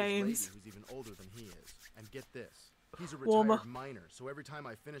in cooking with this games. lady who's even older than he is. And get this. He's a Warmer. retired miner, so every time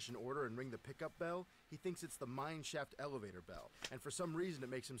I finish an order and ring the pickup bell, he thinks it's the mine shaft elevator bell. And for some reason it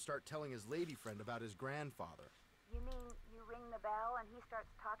makes him start telling his lady friend about his grandfather. You mean you ring the bell and he starts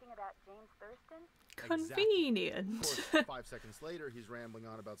talking about James Thurston? Convenient. Of course, 5 seconds later, he's rambling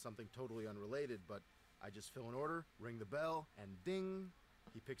on about something totally unrelated, but I just fill an order, ring the bell, and ding,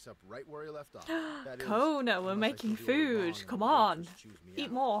 he picks up right where he left off. That is, Kona, we're unless I making fill the order wrong food. and Come the on. waitress chews me Eat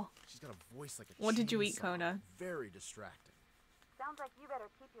out. more. She's got a voice like a What did you eat, chainsaw. Kona? Very distracting. Sounds like you better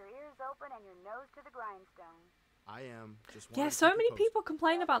keep your ears open and your nose to the grindstone. I am. Just Yeah, wanted to so keep you many posted. people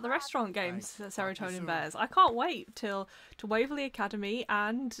complain about the restaurant games, Thanks. the Talk to you Serotonin soon. Bears. I can't wait till to Waverly Academy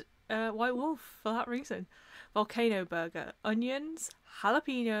and White Wolf for that reason. Volcano burger, onions,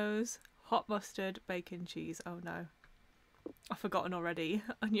 jalapenos, hot mustard, bacon, cheese. Oh no, I've forgotten already.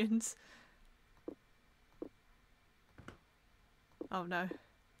 Onions. Oh no.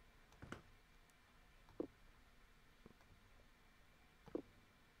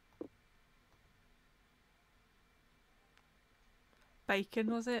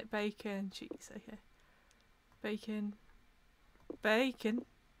 Bacon, was it? Bacon, cheese, okay. Bacon. Bacon.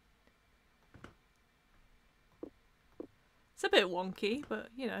 It's a bit wonky, but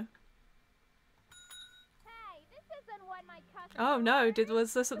you know. Hey, this isn't what my customer Oh no, ordered.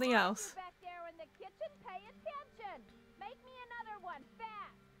 was there something The boys else? Back there in the kitchen, pay attention. Make me another one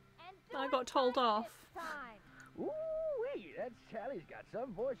fast. And do I it got told right off. this time. Ooh-wee, that Sally's got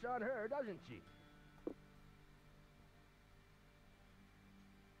some voice on her, doesn't she?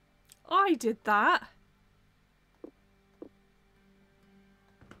 I did that.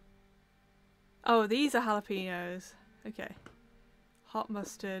 Oh, these are jalapenos. Okay. Hot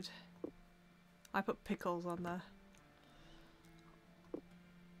mustard. I put pickles on there.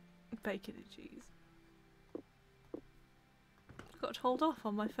 bacon and cheese. Got told off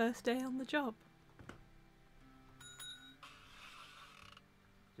on my first day on the job.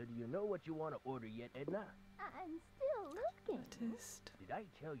 So do you know what you want to order yet, Edna? I'm still looking. Did I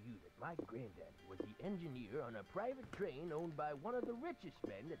tell you that my granddaddy was the engineer on a private train owned by one of the richest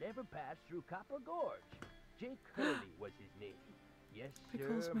men that ever passed through Copper Gorge? Jake Hurley was his name. Yes,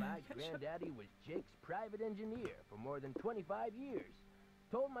 Pickles, sir, mayo, my ketchup. granddaddy was Jake's private engineer for more than 25 years.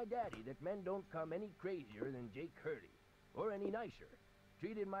 Told my daddy that men don't come any crazier than Jake Hurley, or any nicer.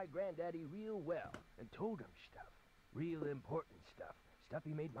 Treated my granddaddy real well, and told him stuff. Real important stuff. Stuff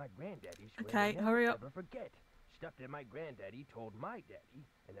he made my granddaddy swear Okay, to never, hurry up. ever forget. Stuff that my granddaddy told my daddy,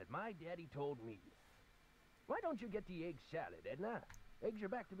 and that my daddy told me. Why don't you get the egg salad, Edna? Eggs are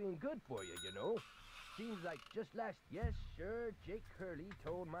back to being good for you, you know. Seems like just last... Yes, sir, Jake Hurley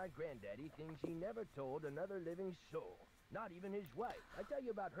told my granddaddy things he never told another living soul. Not even his wife. I tell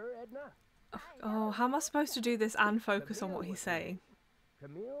you about her, Edna. Oh, how am I supposed to do this and focus on what he's saying?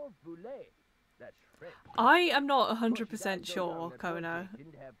 Camille Boulet. That's French. I am not 100% sure, Kona.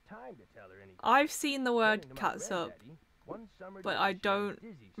 Didn't have time to tell her anything. I've seen the word According to my catsup, granddaddy, one summer but day I she was don't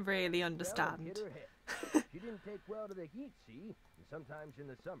dizzy, really fell and understand. hit her head. She didn't take well to the heat, see? And sometimes in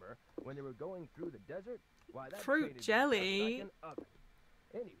the summer, when they were going through the desert, why that Fruit train is jelly? like an oven.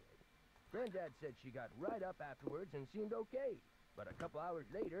 Anyway, Granddad said she got right up afterwards and seemed okay. But a couple hours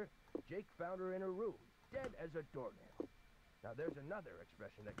later, Jake found her in her room, dead as a doornail. Now there's another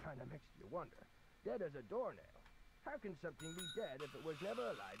expression that kind of makes you wonder. Dead as a doornail. How can something be dead if it was never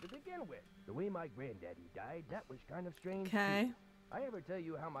alive to begin with? The way my granddaddy died, that was kind of strange. Okay. Too. I ever tell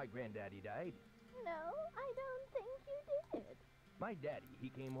you how my granddaddy died? No, I don't think you did. My daddy, he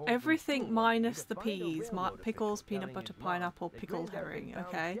came home Everything from school one day minus to the find a peas, railroad pickles, official peanut telling butter, his mom pineapple, that pickled Granddad had herring, been found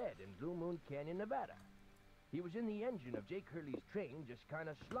okay. dead in Blue Moon Canyon, Nevada. He was in the engine of Jake Hurley's train, just kind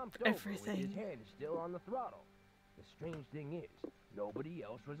of slumped over with his Everything. hand still on the throttle. The strange thing is, nobody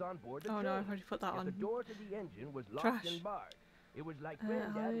else was on board the Oh train. no, I've already put that Yet on. the door to the engine was locked Trash. and barred. It was like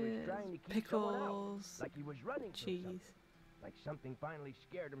Granddad was trying to keep someone out, pickles, like he was running from cheese. something. Like something finally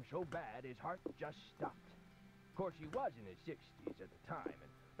scared him so bad his heart just stopped. Of course, he was in his 60s at the time,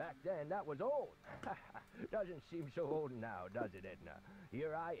 and back then that was old. Doesn't seem so old now, does it, Edna?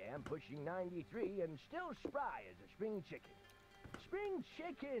 Here I am, pushing 93 and still spry as a spring chicken. Spring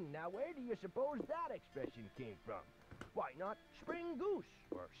chicken! Now where do you suppose that expression came from? Why not spring goose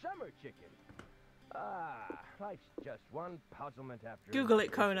or summer chicken? Ah, life's just one puzzlement after Google another,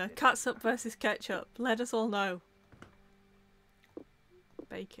 it, Kona. isn't it? Catsup versus ketchup. Let us all know.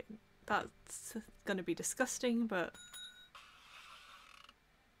 Bacon. That's gonna be disgusting, but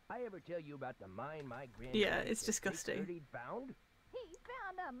I ever tell you about the mine my granddad yeah, it's that Jake disgusting. Hurley found? He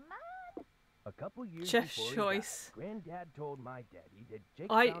found a mine? A couple years Chef's before choice. he died, Granddad told my daddy that Jake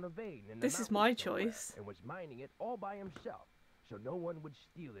I- found a vein in the this is mountains my somewhere choice. and was mining it all by himself, so no one would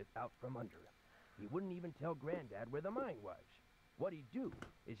steal it out from under him. He wouldn't even tell Granddad where the mine was. What he'd do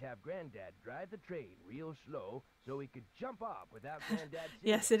is have Granddad drive the train real slow so he could jump off without Granddad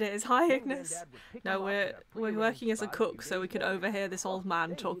seeing Yes, it. it is. Hi, Then Ignis. Granddad would pick No, him up we're in a prearranged working as a spot a cook, few so we days could later. overhear this old man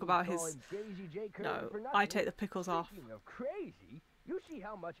They talk didn't about call his. him Crazy Jake Hurley No, for I nothing. take the pickles off. Speaking of crazy, you see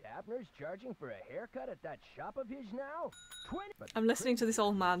how much Abner's charging for a haircut at that shop of his now? 20. But I'm listening to this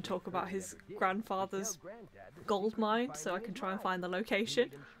old man Jake talk about Hurley his never did. grandfather's He tell Granddad the gold secret to mine, so I finding can his try and mine. find the He location.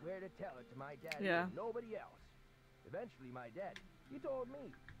 made him swear to tell it to my daddy Yeah. and nobody else. Eventually, my daddy, he told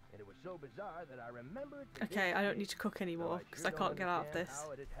me, and it was so bizarre that I remember it to Okay, this I don't day. need to cook Though anymore I because sure I don't can't get out of understand this.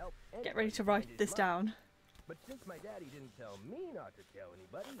 how it'd help Get ready to anybody write find his this mine. down. But since my daddy didn't tell me not to tell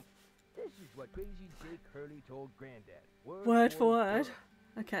anybody, this is what Crazy Jake Hurley told Granddad. Word for word.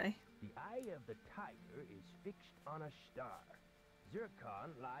 Okay. The eye of the tiger is fixed on a star.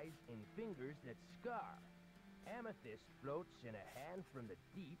 Zircon lies in fingers that scar. Amethyst floats in a hand from the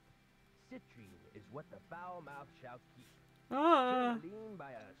deep. Citrine is what the foul mouth shall keep. Ah, Tourmaline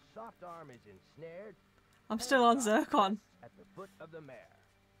by a soft arm is ensnared. I'm still on Paradox Zircon. rests at the foot of the mare.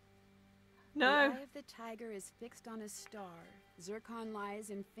 The No. eye of the tiger is fixed on a star. Zircon lies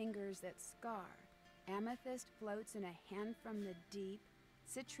in fingers that scar. Amethyst floats in a hand from the deep.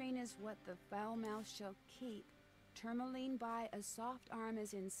 Citrine is what the foul mouth shall keep. Tourmaline by a soft arm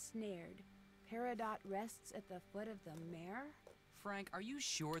is ensnared. Peridot rests at the foot of the mare. Frank, are you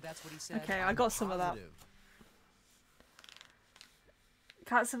sure that's what he said? Okay, I got some of that. Positive.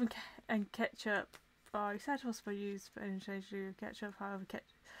 Catsup and ketchup. Oh, he said was for use for interchange to do with ketchup. However,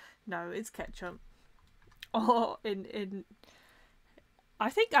 no, it's ketchup. Oh, in. I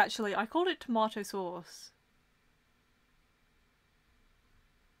think actually I called it tomato sauce.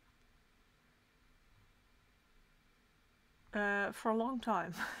 For a long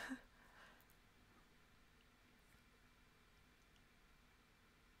time.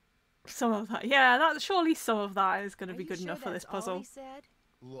 Some of that. Yeah, that surely some of that is going to Are be you good sure enough for this that's all puzzle. he said?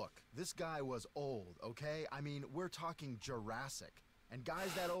 Look, this guy was old, okay? I mean, we're talking Jurassic. And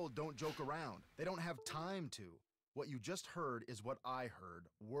guys that old don't joke around. They don't have time to. What you just heard is what I heard,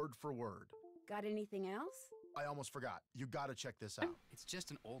 word for word. Got anything else? I almost forgot. You gotta check this out. It's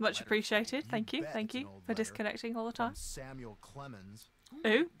just an old Much letter. appreciated. Thank you. bet Thank it's an you old for letter disconnecting all the from time. Samuel Clemens. Oh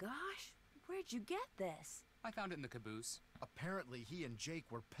Ooh. my gosh, where'd you get this? I found it in the caboose. Apparently, he and Jake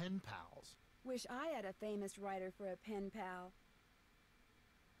were pen pals. Wish I had a famous writer for a pen pal.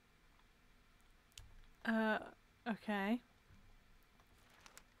 Okay.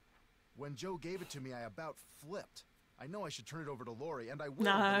 When Joe gave it to me, I about flipped. I know I should turn it over to Lori, and I will,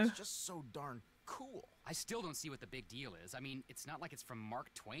 No. but it's just so darn cool. I still don't see what the big deal is. I mean, it's not like it's from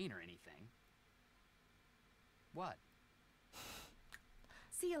Mark Twain or anything. What?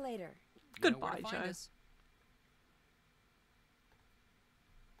 See you later. You know where to Goodbye, find Joe. us.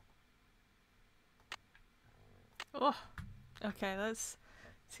 Oh. Okay, let's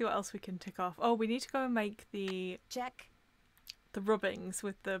see what else we can tick off. Oh, we need to go and make the Check. rubbings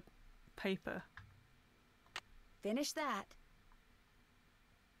with the paper. Finish that.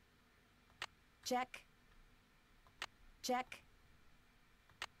 Check. Check.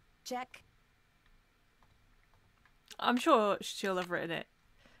 Check. I'm sure she'll have written it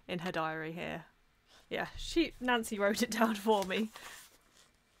in her diary here. Yeah, Nancy wrote it down for me.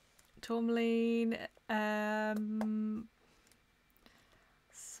 Tourmaline,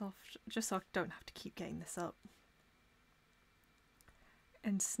 soft, just so I don't have to keep getting this up.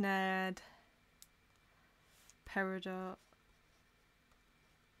 Ensnared, Peridot.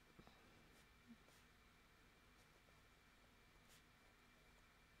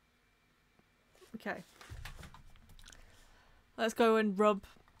 Okay. Let's go and rub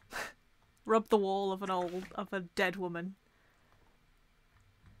the wall of a dead woman.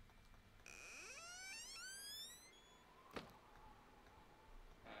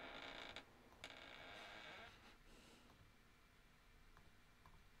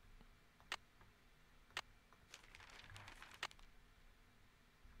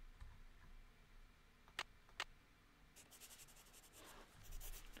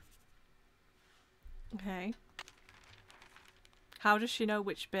 Okay. How does she know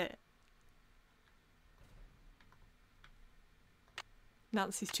which bit?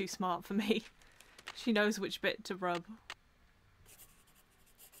 Nancy's too smart for me. She knows which bit to rub.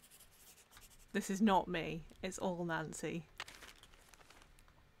 This is not me. It's all Nancy.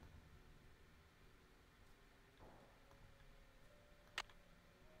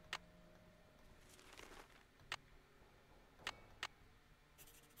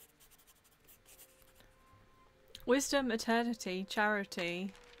 Wisdom, eternity,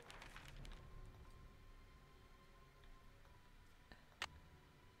 charity.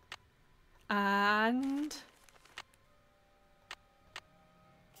 And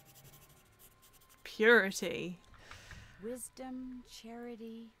purity. Wisdom,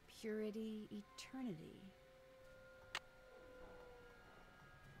 charity, purity, eternity.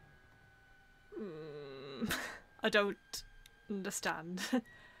 I don't understand.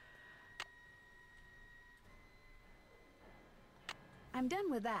 I'm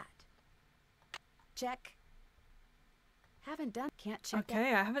done with that. Check. Haven't done. Can't check.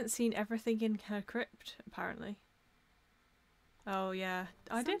 Okay, I haven't seen everything in her crypt, apparently. Oh yeah,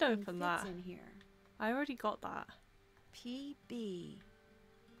 I did Something open that. fits in here. I already got that. PB.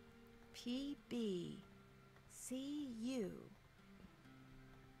 PB. CU.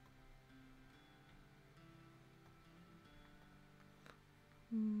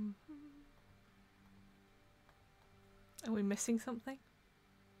 Are we missing something?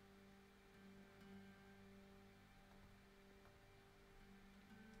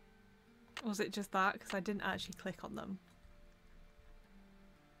 Or was it just that? Because I didn't actually click on them.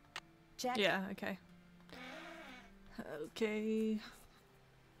 Check. Yeah, okay. Okay.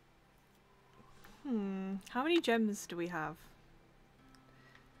 How many gems do we have?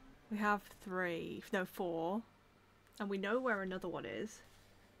 We have 3. No, 4. And we know where another one is.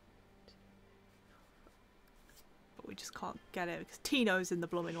 But we just can't get it because Tino's in the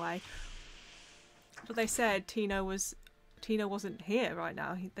blooming way. But they said Tino wasn't here right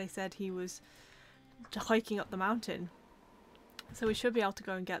now. They said he was hiking up the mountain. So we should be able to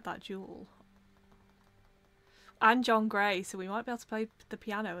go and get that jewel. And John Gray, so we might be able to play the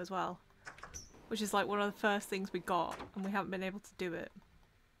piano as well. Which is like one of the first things we got, and we haven't been able to do it.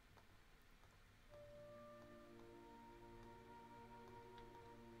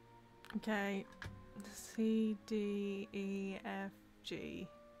 Okay. C, D, E, F, G.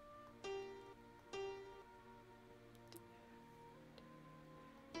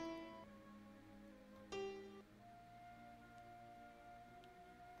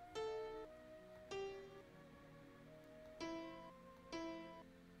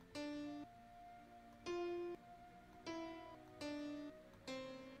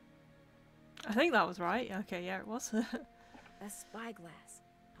 I think that was right. Okay, yeah, it was. A spyglass.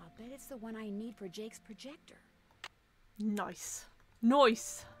 I'll bet it's the one I need for Jake's projector. Nice.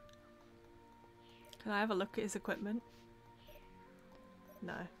 Nice! Can I have a look at his equipment?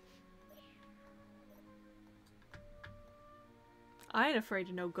 No. I ain't afraid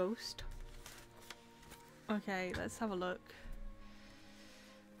of no ghost. Okay, let's have a look.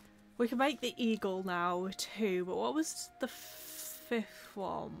 We can make the eagle now too, but what was the fifth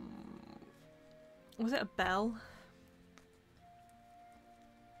one? Was it a bell?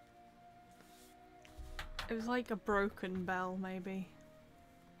 It was like a broken bell, maybe.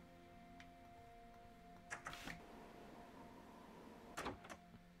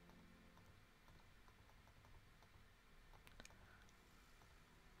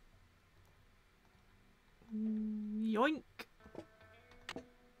 Yoink!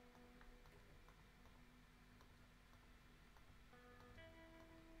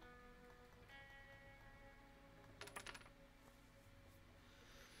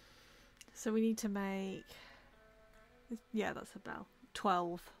 So we need to make... Yeah, that's a bell.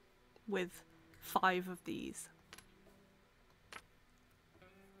 12 with 5 of these.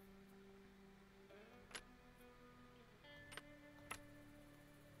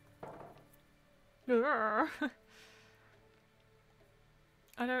 I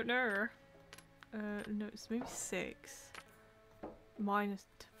don't know. No, it's maybe 6. Minus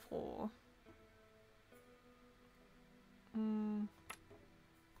 4.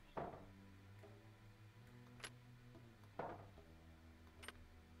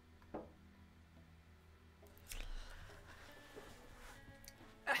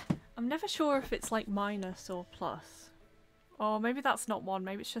 I'm never sure if it's like minus or plus. Or maybe that's not 1,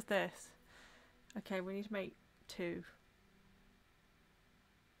 maybe it's just this. Okay, we need to make 2.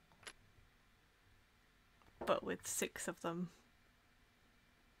 But with 6 of them.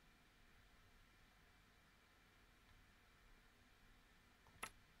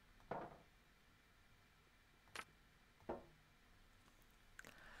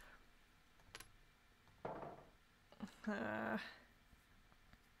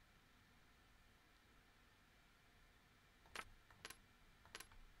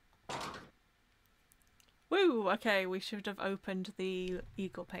 Woo! Okay, we should have opened the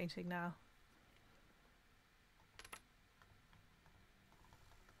eagle painting now.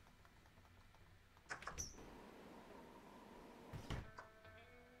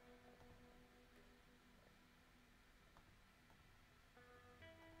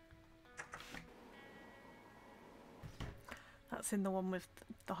 That's in the one with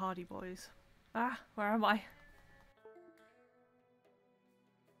the Hardy Boys. Ah, where am I?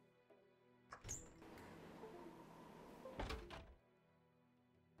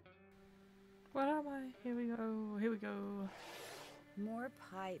 Where am I? Here we go, here we go. More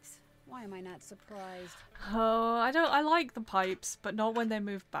pipes. Why am I not surprised? Oh, I like the pipes, but not when they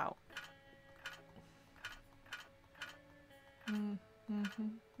move about.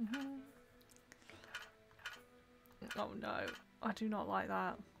 Oh no, I do not like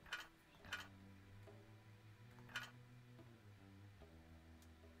that.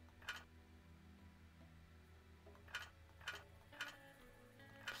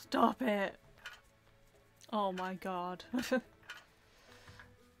 Stop it. Oh my god.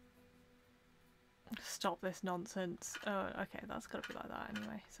 Stop this nonsense. Oh, okay, that's gotta be like that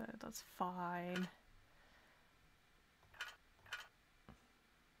anyway, so that's fine.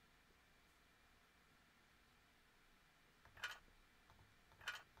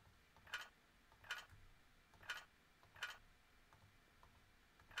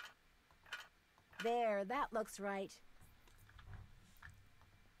 There, that looks right.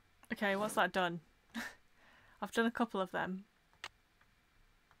 Okay, what's that done? I've done a couple of them.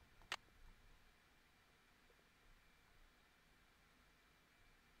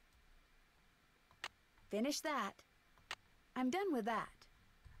 Finish that. I'm done with that.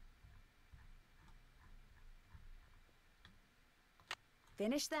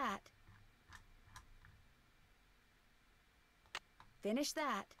 Finish that. Finish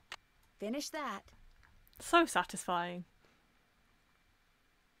that. Finish that. So satisfying.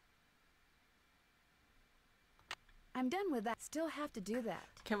 I'm done with that. Still have to do that.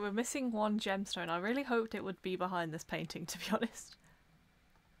 Okay, we're missing one gemstone. I really hoped it would be behind this painting, to be honest.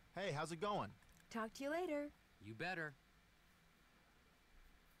 Hey, how's it going? Talk to you later. You better.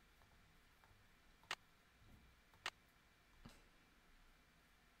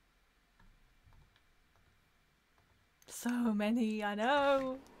 So many, I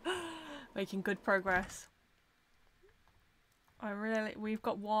know. Making good progress. We've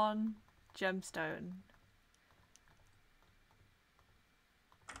got one gemstone.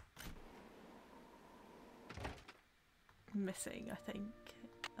 missing, I think.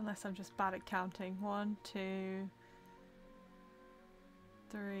 Unless I'm just bad at counting. 1, 2,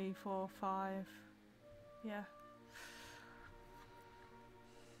 3, 4, 5. Yeah.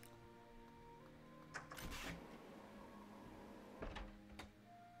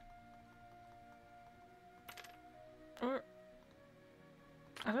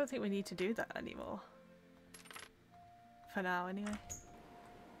 I don't think we need to do that anymore. For now, anyway.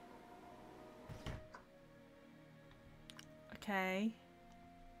 Okay.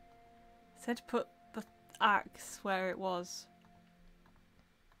 Said to put the axe where it was.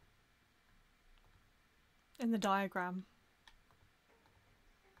 In the diagram.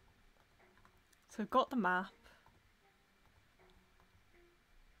 So we've got the map.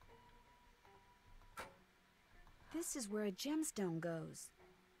 This is where a gemstone goes.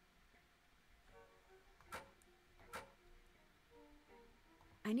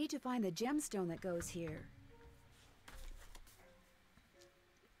 I need to find the gemstone that goes here.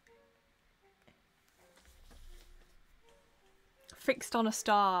 Fixed on a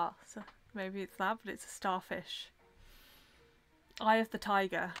star. So maybe it's that, but it's a starfish. Eye of the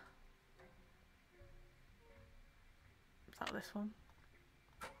Tiger. Is that this one?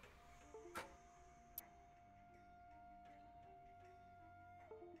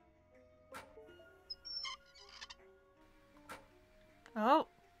 Oh!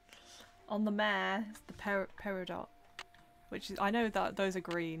 On the mare is the peridot. Which is, I know that those are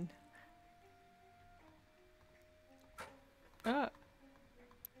green. Oh.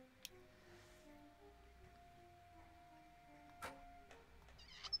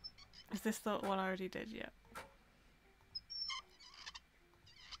 Is this the one I already did? Yeah.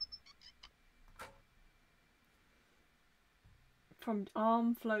 From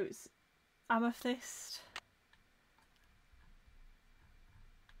arm floats amethyst.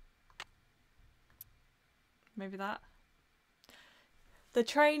 Maybe that. The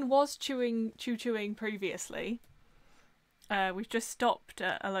train was chewing previously. We've just stopped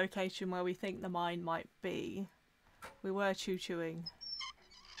at a location where we think the mine might be. We were chewing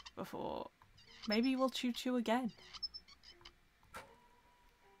before. Maybe we'll chew again.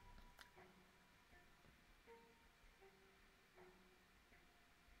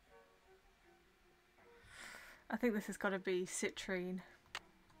 I think this has got to be citrine.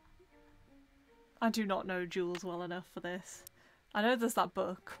 I do not know Jules well enough for this. I know there's that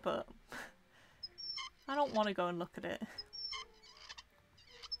book, but I don't want to go and look at it.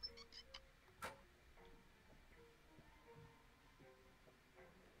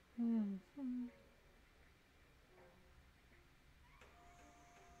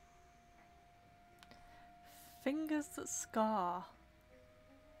 Fingers that scar.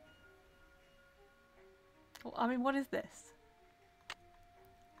 Well, I mean, what is this?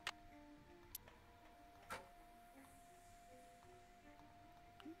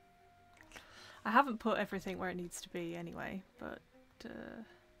 I haven't put everything where it needs to be anyway, but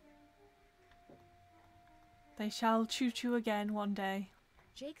they shall chew again one day.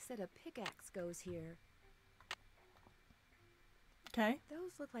 Jake said a pickaxe goes here. Okay.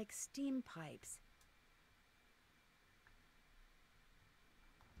 Those look like steam pipes.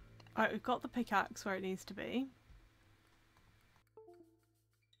 Alright, we've got the pickaxe where it needs to be.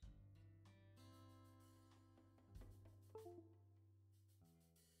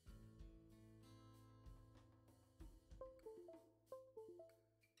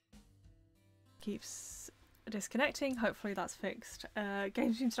 Keeps disconnecting. Hopefully that's fixed.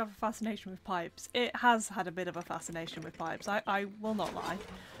 Game seems to have a fascination with pipes. It has had a bit of a fascination with pipes. I will not lie.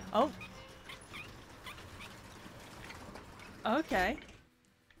 Oh. Okay.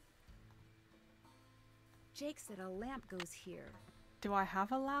 Jake said a lamp goes here. Do I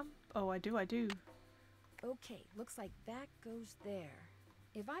have a lamp? Oh, I do. Okay, looks like that goes there.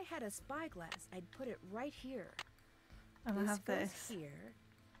 If I had a spyglass, I'd put it right here. And I have goes this. Here.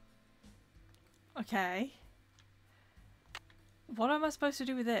 Okay. What am I supposed to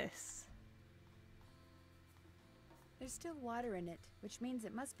do with this? There's still water in it, which means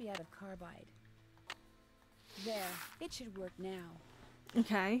it must be out of carbide. There, it should work now.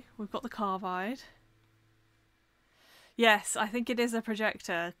 Okay, we've got the carbide. Yes, I think it is a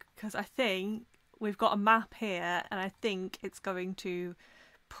projector, because I think we've got a map here, and I think it's going to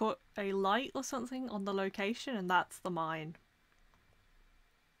put a light or something on the location, and that's the mine.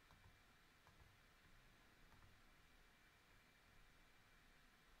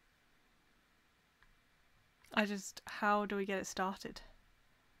 How do we get it started?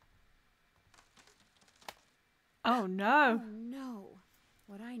 Oh no! Oh no!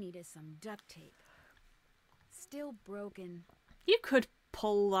 What I need is some duct tape. Still broken. You could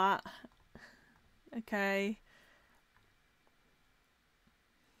pull that. Okay.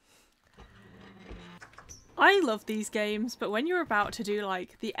 I love these games, but when you're about to do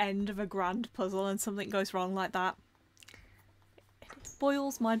like the end of a grand puzzle and something goes wrong like that, it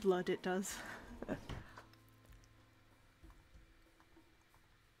boils my blood, it does.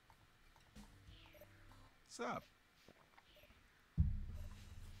 What's up?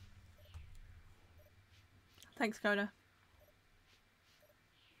 Thanks, Kona.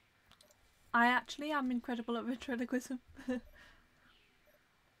 I actually am incredible at ventriloquism.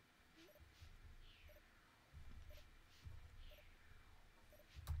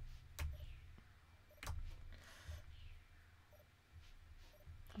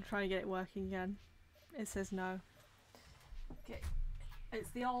 I'm trying to get it working again. It says no. Okay.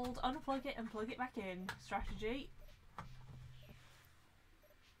 It's the old unplug it and plug it back in strategy.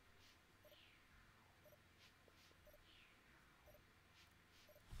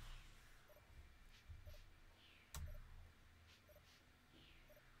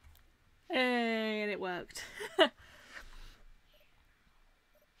 And it worked. I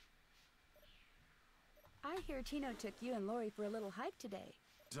hear Tino took you and Lori for a little hike today.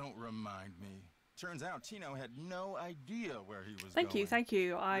 Don't remind me. Turns out Tino had no idea where he was Thank going. you, thank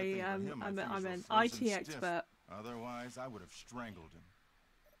you. I'm I'm an IT expert. Otherwise, I would have strangled him.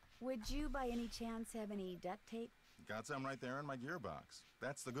 Would you by any chance have any duct tape? Got some right there in my gearbox.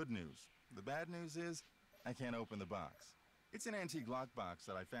 That's the good news. The bad news is, I can't open the box. It's an antique lockbox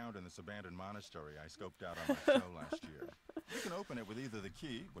that I found in this abandoned monastery I scoped out on my show last year. You can open it with either the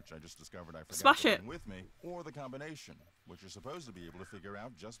key, which I just discovered I forgot Smash to it. bring with me, or the combination, which you're supposed to be able to figure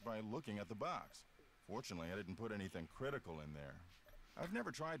out just by looking at the box. Fortunately, I didn't put anything critical in there. I've never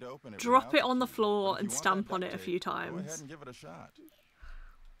tried to open it. Drop without it on the key, floor but if and you want stamp that on duct it a tape, few Go times. ahead and give it a shot.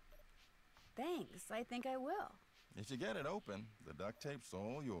 Thanks, I think I will. If you get it open, the duct tape's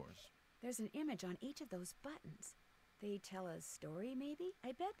all yours. There's an image on each of those buttons. They tell a story, maybe?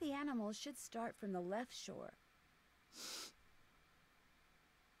 I bet the animals should start from the left shore.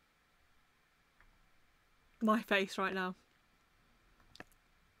 My face right now.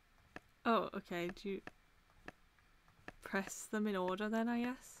 Oh, okay. Do you press them in order then, I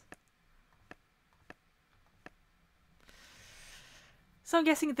guess? So I'm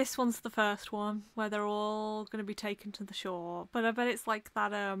guessing this one's the first one, where they're all going to be taken to the shore. But I bet it's like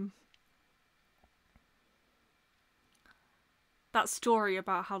that, that story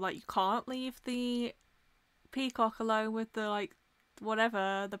about how, like, you can't leave the peacock alone with the, like,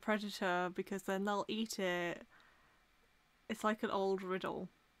 whatever, the predator, because then they'll eat it. It's like an old riddle.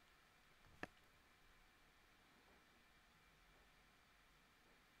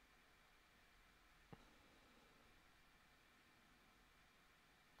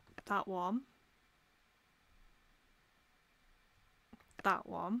 That one. That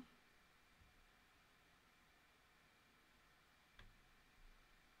one.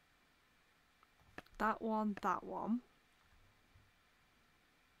 That one, that one.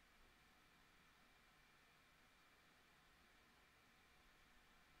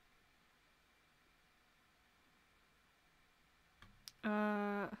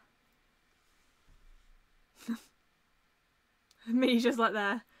 Me just like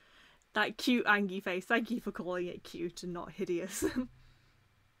there. That cute Angie face. Thank you for calling it cute and not hideous.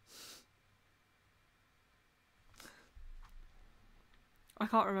 I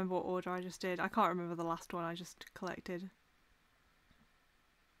can't remember what order I just did. I can't remember the last one I just collected.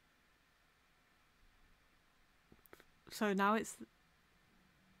 So now it's...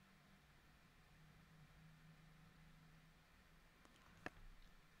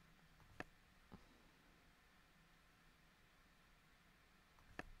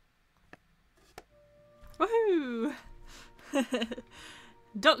 Woohoo!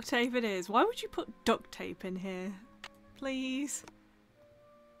 Duct tape it is. Why would you put duct tape in here? Please?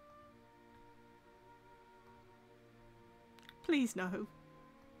 Please no.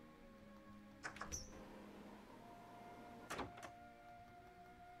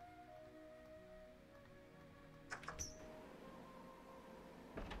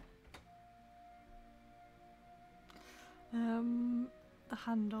 The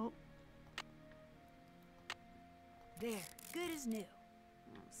handle. There, good as new.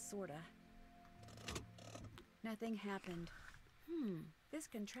 Well, sorta. Nothing happened. This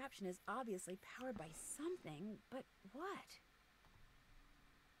contraption is obviously powered by something, but what?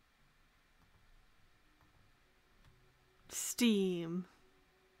 Steam.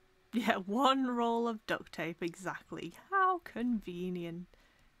 Yeah, one roll of duct tape, exactly. How convenient.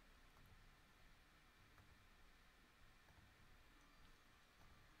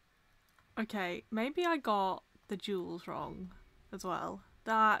 Okay, maybe I got the jewels wrong as well.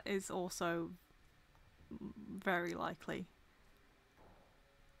 That is also very likely.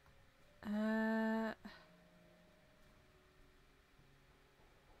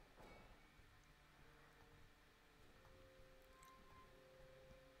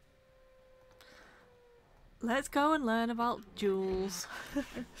 Let's go and learn about jewels.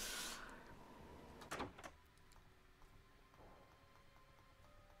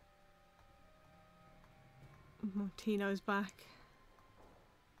 Tino's back.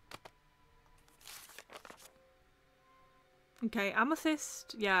 Okay,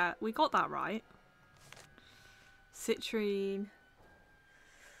 amethyst. Yeah, we got that right. Citrine.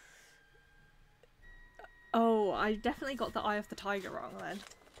 Oh, I definitely got the Eye of the Tiger wrong then.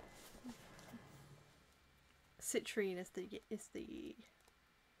 Citrine is the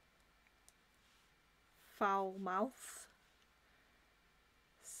foul mouth.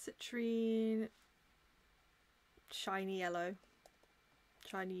 Citrine, shiny yellow,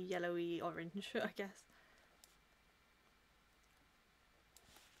 shiny yellowy orange, I guess.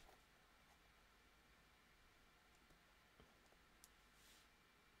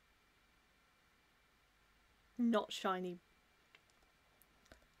 Not shiny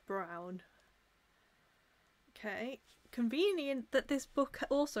brown. Okay. Convenient that this book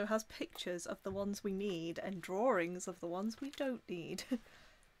also has pictures of the ones we need and drawings of the ones we don't need.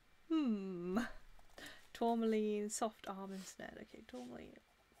 Tourmaline, soft arm instead. Okay, tourmaline.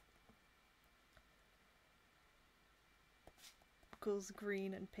 Equals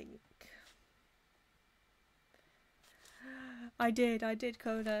green and pink. I did,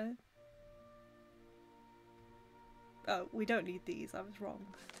 Coda. Oh, we don't need these. I was wrong.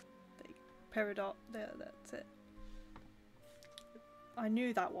 Peridot. There, that's it. I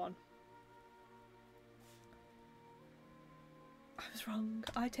knew that one. I was wrong.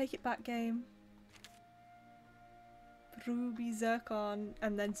 I take it back, game. Ruby, Zircon,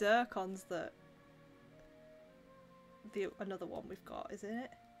 and then Zircon's the another one we've got, isn't it?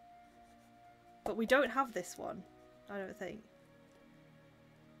 But we don't have this one, I don't think.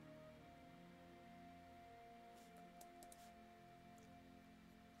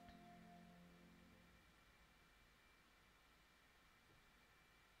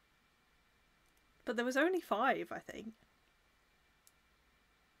 But there was only 5, I think.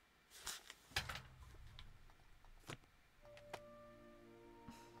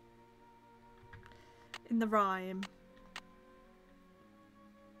 In the rhyme.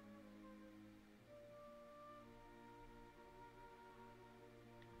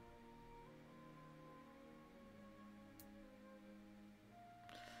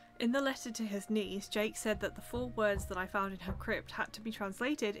 In the letter to his niece, Jake said that the 4 words that I found in her crypt had to be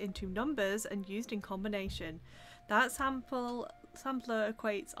translated into numbers and used in combination. That sampler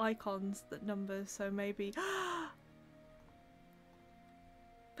equates icons that numbers, so maybe...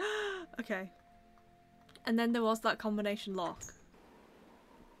 Okay. And then there was that combination lock.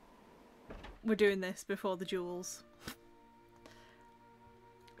 We're doing this before the jewels.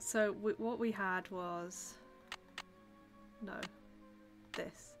 So what we had was... No.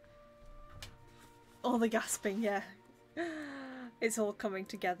 This. All the gasping, yeah. It's all coming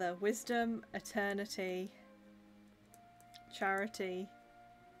together. Wisdom, eternity, charity,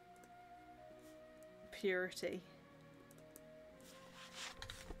 purity.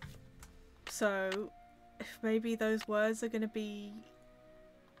 So, if maybe those words are going to be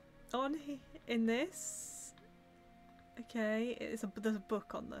on in this. Okay, there's a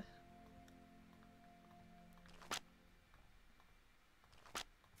book on the...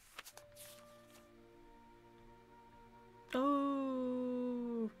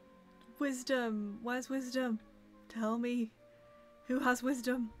 Oh, wisdom. Where's wisdom? Tell me. Who has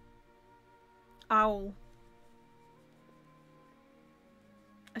wisdom? Owl.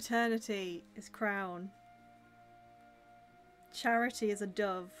 Eternity is crown. Charity is a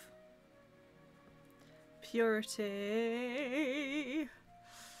dove. Purity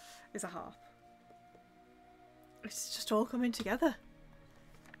is a harp. It's just all coming together.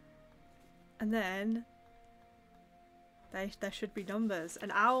 And then... There should be numbers.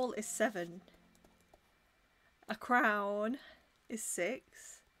 An owl is 7. A crown is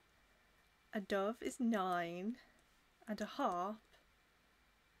 6. A dove is 9. And a harp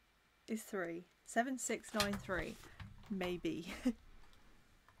is 3. 7, 6, 9, 3. Maybe.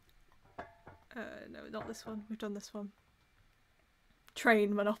 No, not this one. We've done this one.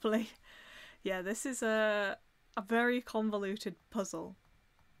 Train Monopoly. Yeah, this is a very convoluted puzzle.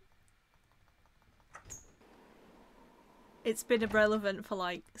 It's been irrelevant for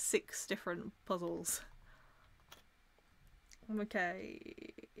like 6 different puzzles. Okay.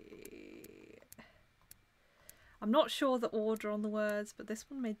 I'm not sure the order on the words, but this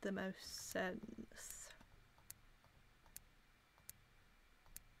one made the most sense.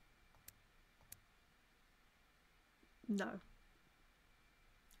 No.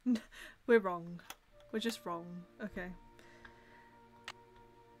 We're wrong. We're just wrong. Okay.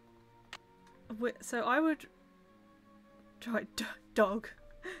 So I would try dog.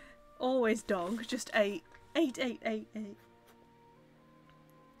 Always dog. Just 8. 8, 8, 8, 8.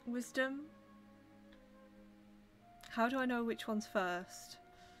 Wisdom. How do I know which one's first?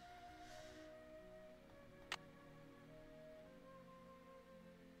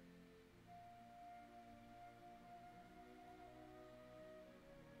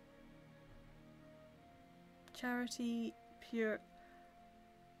 Charity, pure.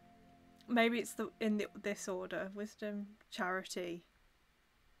 Maybe it's this order: wisdom, charity,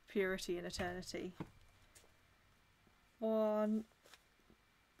 purity, and eternity. 1,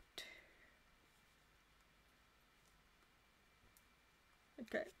 2.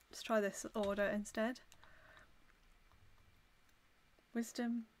 Okay, let's try this order instead.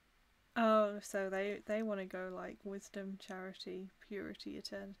 Wisdom. Oh, so they want to go like wisdom, charity, purity,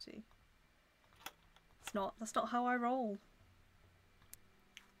 eternity. That's not how I roll.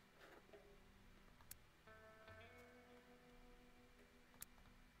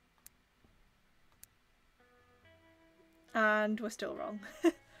 And we're still wrong.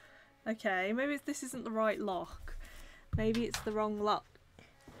 Okay, maybe this isn't the right lock. Maybe it's the wrong lock.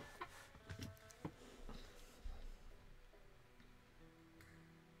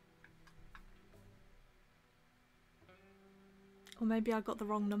 Or maybe I got the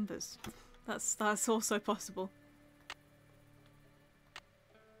wrong numbers. That's also possible.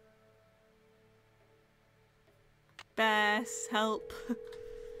 Bess, help.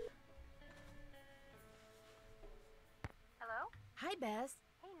 Hello? Hi, Bess.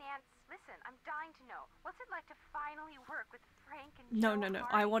 Hey, Nance. Listen, I'm dying to know. What's it like to finally work with Frank and No, Joe no, no.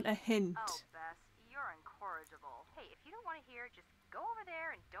 Hardy? I want a hint. Oh, Bess, you're incorrigible. Hey, if you don't want to hear, just go over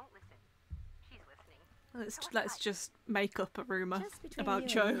there and don't listen. She's listening. Let's just make up a rumor Just between about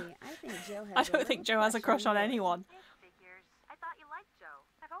you Joe. and me, I think Joe has I a don't think little Joe has a crush on you. anyone. It figures. I thought you liked Joe.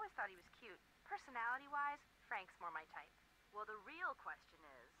 I've always thought he was cute. Personality-wise, Frank's more my type. Well, the real question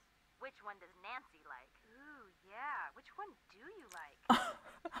is, which one does Nancy like? Ooh, yeah. Which one do you like?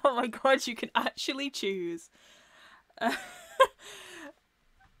 Oh my god, you can actually choose. And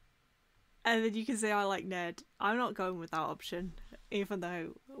then you can say I like Ned. I'm not going with that option, even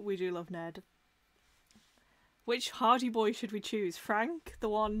though we do love Ned. Which Hardy boy should we choose? Frank, the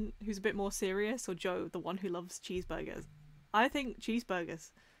one who's a bit more serious, or Joe, the one who loves cheeseburgers? I think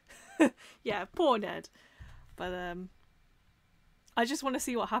cheeseburgers. Yeah, poor Ned. But I just want to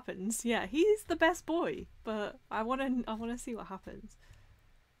see what happens. Yeah, he's the best boy, but I want to see what happens.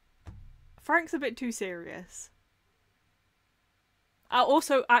 Frank's a bit too serious.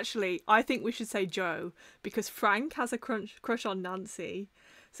 Also, actually, I think we should say Joe, because Frank has a crush on Nancy.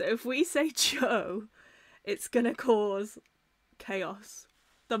 So if we say Joe, it's gonna cause chaos.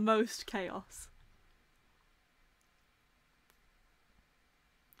 The most chaos.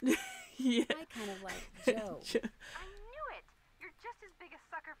 Yeah. I kind of like Joe. I knew it! You're just as big a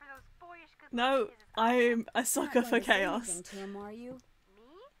sucker for those boyish good No, I'm a sucker for Not going to say chaos. anything to him, are you?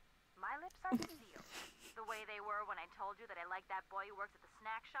 Me? My lips are sealed. The way they were when I told you that I liked that boy who works at the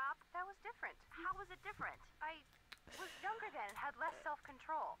snack shop, that was different. How was it different? I was younger then and had less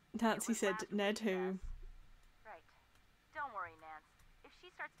self-control. Nancy said Ned who. Right. Don't worry, Nance. If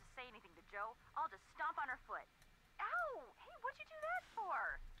she starts to say anything to Joe, I'll just stomp on her foot. Ow! Hey, what'd you do that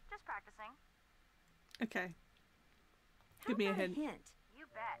for? Just practicing. Okay. Give me a hint. You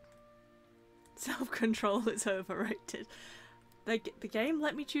bet. Self-control is overrated. The game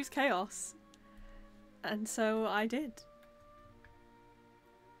let me choose chaos. And so I did.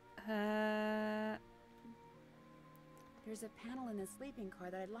 There's a panel in the sleeping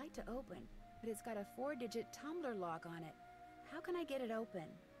car that I'd like to open, but it's got a 4-digit tumbler lock on it. How can I get it open?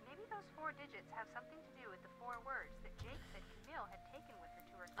 Maybe those 4 digits have something to do with the 4 words that Jake said Camille had taken with her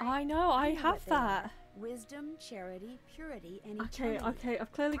to her grave. I know, I know have what they are. that. Wisdom, charity, purity, and Okay, eternity. okay,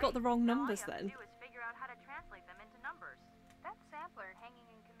 I've clearly got the wrong numbers All then. you have to do is figure out how to translate them into numbers. That sampler hanging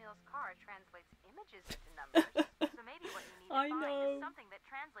in Camille's car translates images into numbers. So maybe what you need to I find know. is something that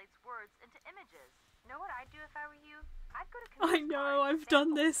translates words into images. Know what I'd do if I were you? I'd go to I Camille's know, car and I've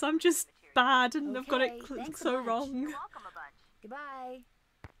done sample this. I'm just bad and I've got it Okay, thanks a so bunch. wrong. You're welcome a bunch. Goodbye.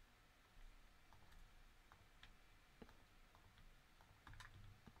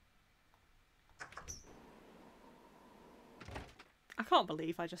 I can't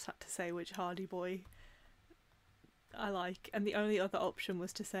believe I just had to say which Hardy boy I like, and the only other option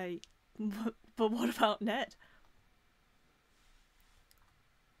was to say, but what about Ned?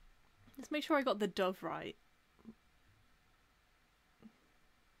 Let's make sure I got the dove right.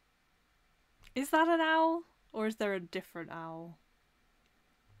 Is that an owl? Or is there a different owl?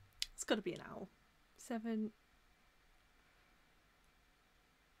 It's gotta be an owl. 7.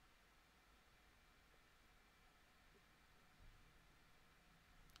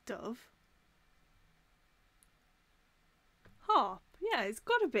 Dove. Harp. Yeah, it's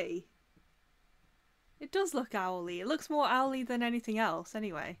gotta be. It does look owly. It looks more owly than anything else,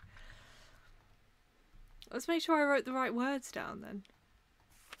 anyway. Let's make sure I wrote the right words down then.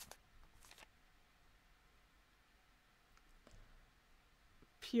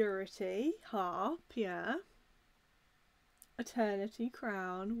 Purity, harp, yeah. Eternity,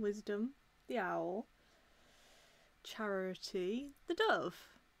 crown, wisdom, the owl. Charity, the dove.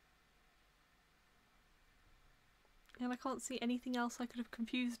 And I can't see anything else I could have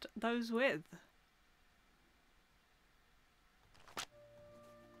confused those with.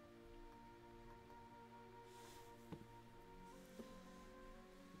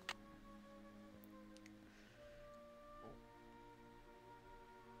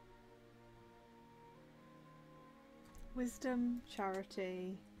 Wisdom,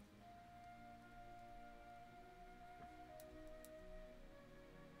 charity.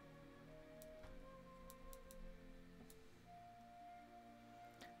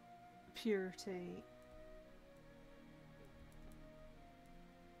 Purity.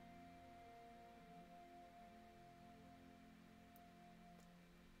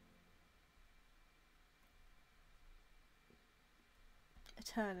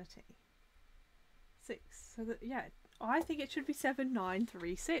 Eternity. 6. So that, yeah, I think it should be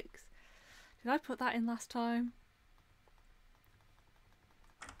 7936. Did I put that in last time?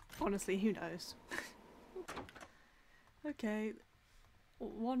 Honestly, who knows? Okay,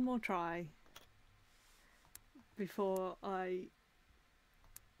 one more try before I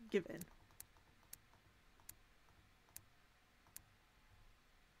give in.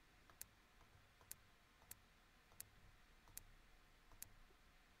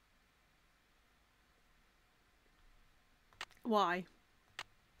 Why?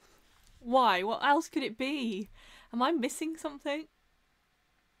 Why? What else could it be? Am I missing something?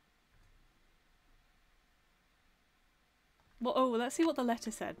 Well, oh, let's see what the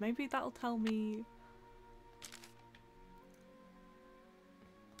letter said. Maybe that'll tell me.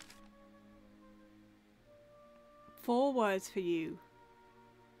 Four words for you.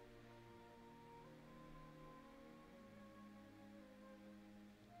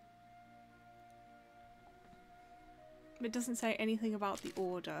 It doesn't say anything about the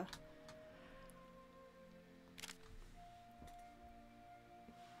order.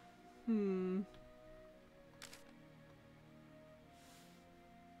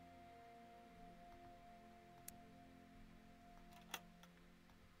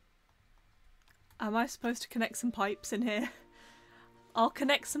 Am I supposed to connect some pipes in here? I'll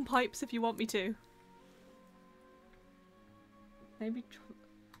connect some pipes if you want me to. Maybe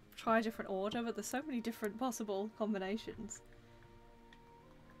try a different order, but there's so many different possible combinations.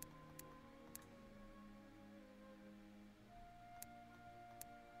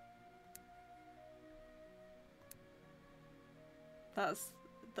 That's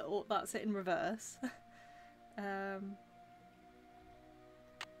it in reverse.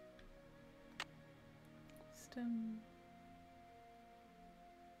 Wisdom.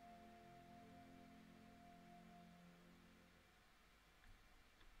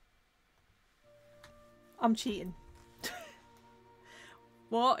 I'm cheating.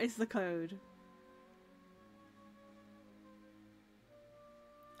 What is the code?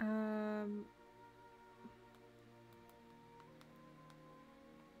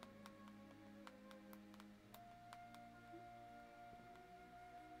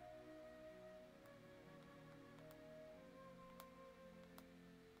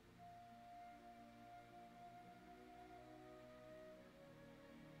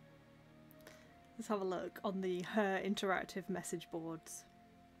 Let's have a look on the Her interactive message boards.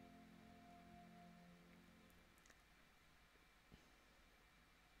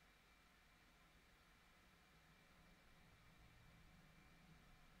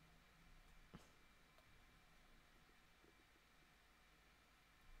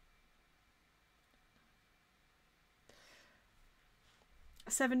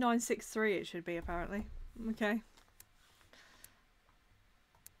 $7963 it should be, apparently. Okay.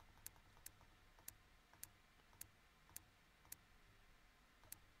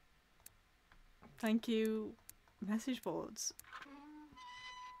 Thank you, message boards.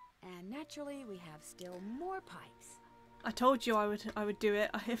 And naturally, we have still more pipes. I told you I would do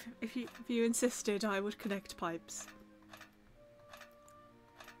it. If you insisted, I would connect pipes.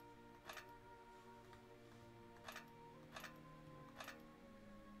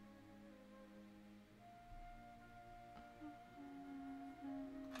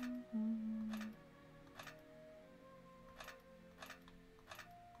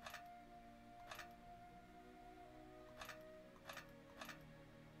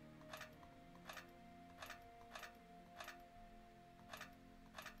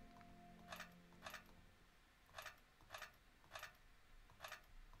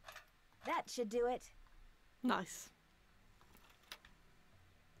 should do it. Nice.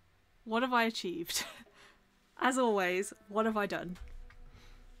 What have I achieved? As always, what have I done?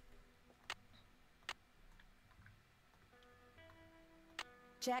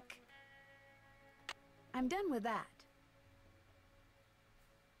 Check. I'm done with that.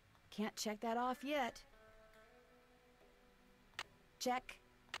 Can't check that off yet. Check.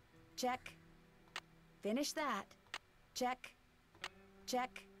 Check. Finish that. Check.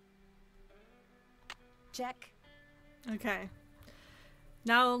 Check. Check. Okay.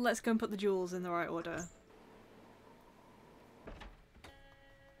 Now let's go and put the jewels in the right order.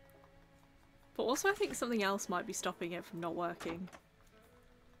 But also I think something else might be stopping it from not working.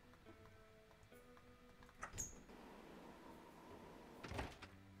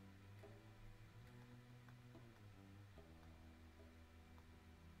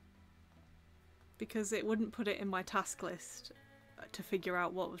 Because it wouldn't put it in my task list to figure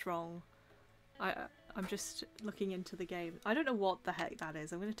out what was wrong. I'm just looking into the game. I don't know what the heck that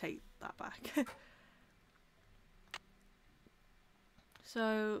is. I'm going to take that back.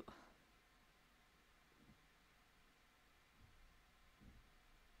 So...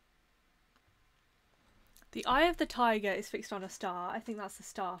 the eye of the tiger is fixed on a star. I think that's the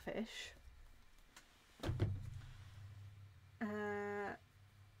starfish.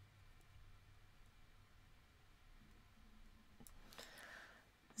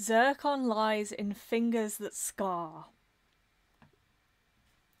 Zircon lies in fingers that scar.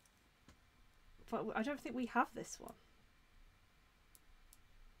 But I don't think we have this one.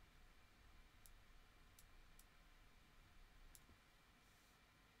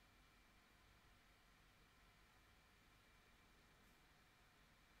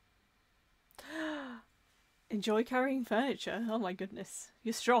 Enjoy carrying furniture. Oh my goodness.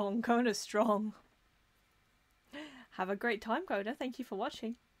 You're strong. Kona's strong. Have a great time, Kona. Thank you for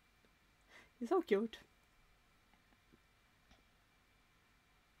watching. You're so cute.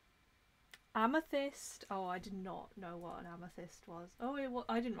 Amethyst. Oh, I did not know what an amethyst was. Oh,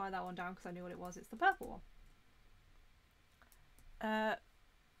 I didn't write that one down because I knew what it was. It's the purple one.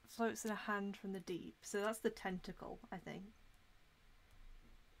 Floats in a hand from the deep. So that's the tentacle, I think.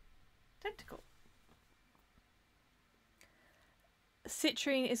 Tentacle.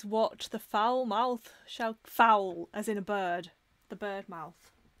 Citrine is what the foul mouth shall foul, as in a bird. The bird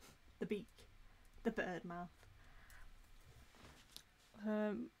mouth. The beak. The bird mouth.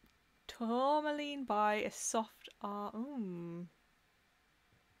 Tourmaline by a soft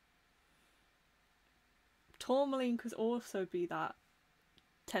Tourmaline could also be that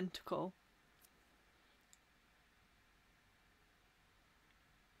tentacle.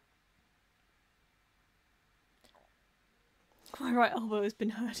 My right elbow has been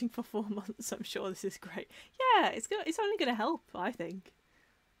hurting for 4 months. I'm sure this is great. Yeah, it's only gonna help, I think.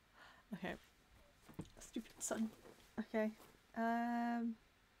 Okay. Stupid sun. Okay.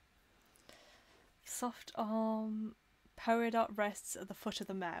 Soft arm. Peridot rests at the foot of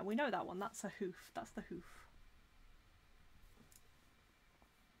the mare. We know that one. That's a hoof. That's the hoof.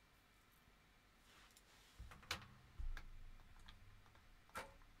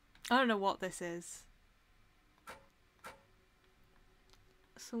 I don't know what this is.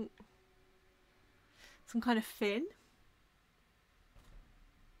 Some kind of fin.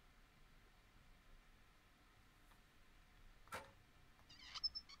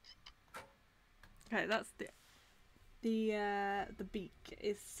 Okay, that's the beak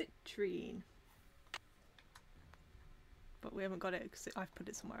is citrine, but we haven't got it because I've put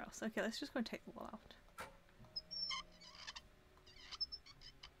it somewhere else. Okay, let's just go and take the wall out.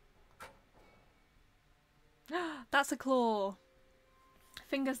 That's a claw.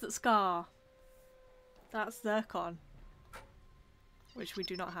 Fingers that scar. That's zircon, which we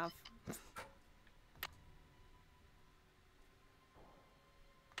do not have.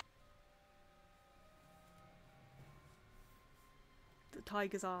 The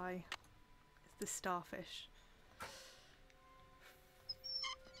tiger's eye is the starfish.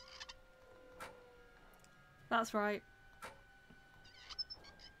 That's right.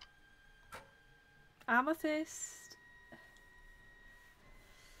 Amethyst.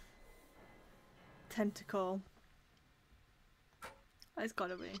 Tentacle. It's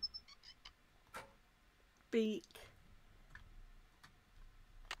gotta be. Beak.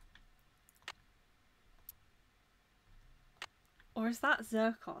 Or is that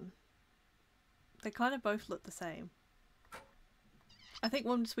zircon? They kind of both look the same. I think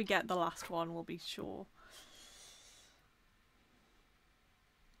once we get the last one, we'll be sure.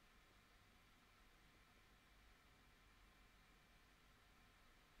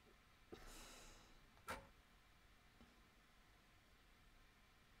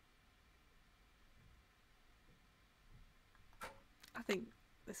 I think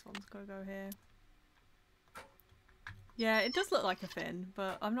this one's gotta go here. Yeah, it does look like a fin,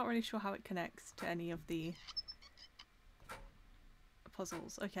 but I'm not really sure how it connects to any of the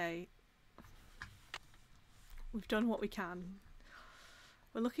puzzles. Okay. We've done what we can.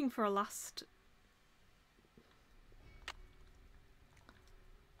 We're looking for a last...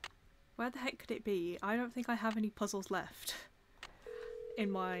 Where the heck could it be? I don't think I have any puzzles left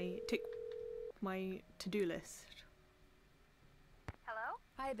in my to-do list. Hello?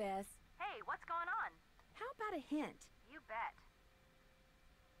 Hi, Bess. Hey, what's going on? How about a hint? You bet.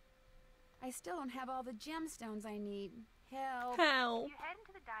 I still don't have all the gemstones I need. Help. Help. If you head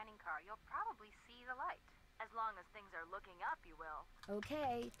into the dining car, you'll probably see the light. As long as things are looking up, you will.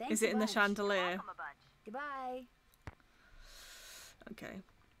 Okay, thanks. Is it in the chandelier? You're welcome a bunch. Goodbye. Okay.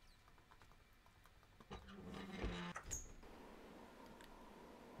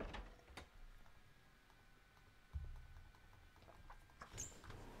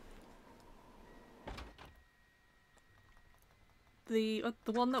 The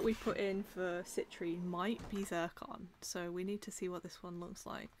one that we put in for citrine might be zircon, so we need to see what this one looks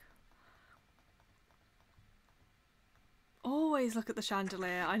like. Always look at the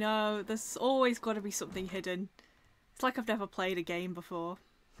chandelier. I know, there's always got to be something hidden. It's like I've never played a game before.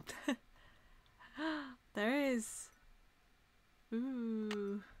 There is.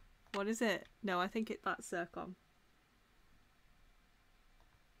 Ooh. What is it? No, I think that's zircon.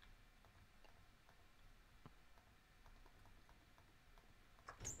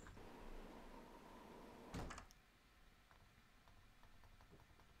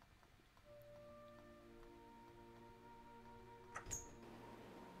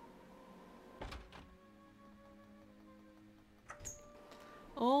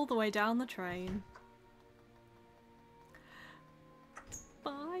 All the way down the train.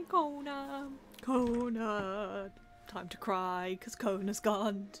 Bye, Kona. Kona. Time to cry, because Kona's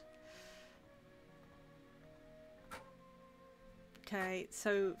gone. Okay,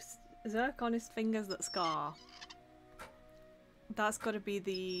 so zircon is fingers that scar. That's got to be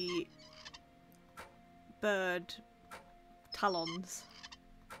the bird talons.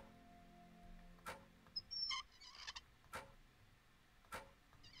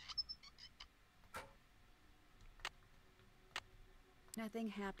 Nothing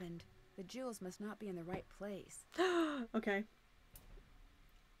happened. The jewels must not be in the right place. Okay.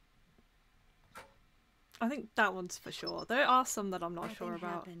 I think that one's for sure. There are some that I'm not sure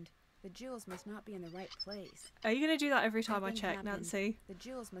about. Happened. The jewels must not be in the right place. Are you going to do that every time Nothing I check, happened. Nancy? The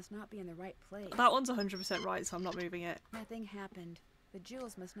jewels must not be in the right place. That one's 100% right, so I'm not moving it. Nothing happened. The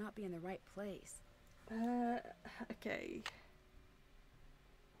jewels must not be in the right place. Okay.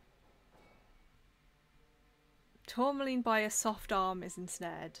 Tourmaline by a soft arm is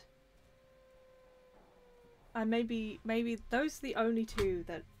ensnared. And maybe those are the only two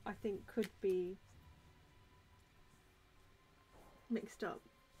that I think could be mixed up.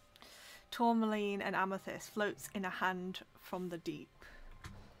 Tourmaline and amethyst floats in a hand from the deep.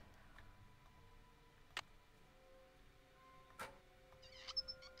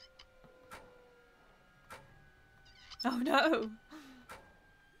 Oh no!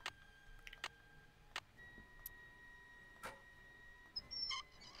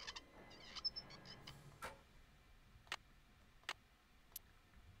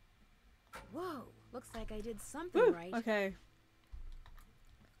 Whoa! Looks like I did something Woo, right. okay.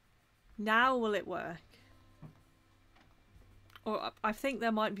 Now will it work? Or I think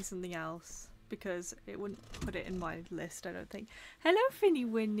there might be something else, because it wouldn't put it in my list, I don't think. Hello, Finny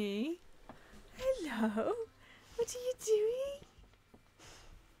Winnie. Hello. What are you doing?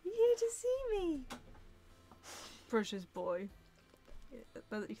 You here to see me? Brush's boy.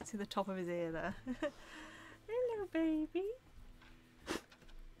 You can see the top of his ear there. Hello, baby.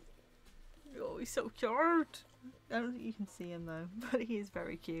 Oh, he's so cute. I don't think you can see him though, but he is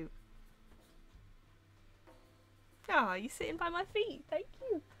very cute. Ah, you're sitting by my feet. Thank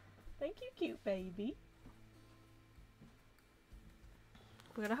you. Thank you, cute baby.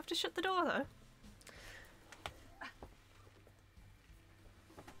 We're gonna have to shut the door though.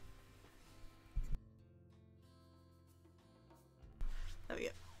 There we go.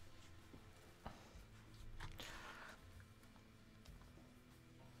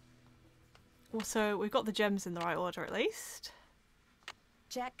 Well, so we've got the gems in the right order at least.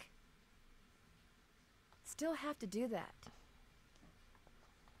 Check. Still have to do that.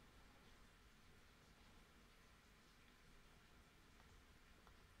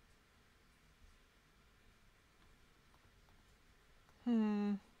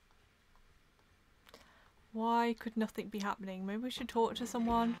 Why could nothing be happening? Maybe we should talk to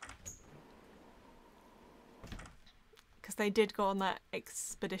someone. Because they did go on that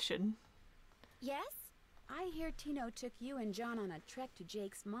expedition. Yes? I hear Tino took you and John on a trek to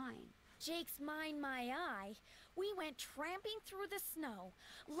Jake's mine. Jake's mine, my eye. We went tramping through the snow,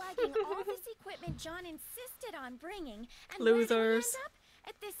 lugging all this equipment John insisted on bringing, and where did we end Losers. up?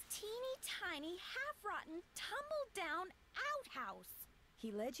 At this teeny tiny, half-rotten, tumble-down outhouse.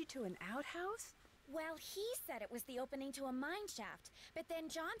 He led you to an outhouse? Well, he said it was the opening to a mine shaft, but then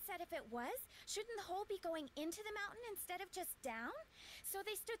John said if it was, shouldn't the hole be going into the mountain instead of just down? So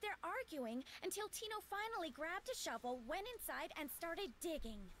they stood there arguing until Tino finally grabbed a shovel, went inside, and started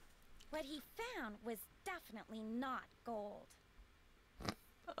digging. What he found was definitely not gold.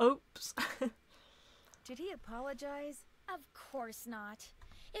 Oops. Did he apologize? Of course not.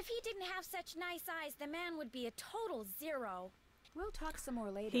 If he didn't have such nice eyes, the man would be a total zero. We'll talk some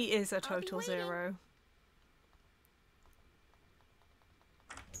more later. He is a I'll be total waiting. zero.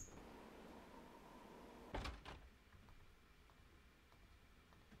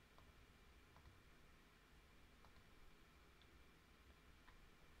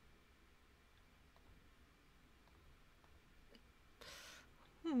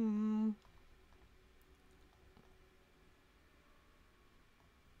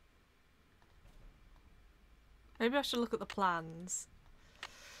 Maybe I should look at the plans.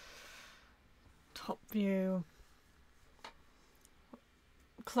 Top view.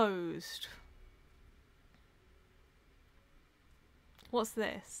 Closed. What's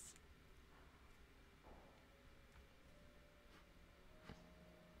this?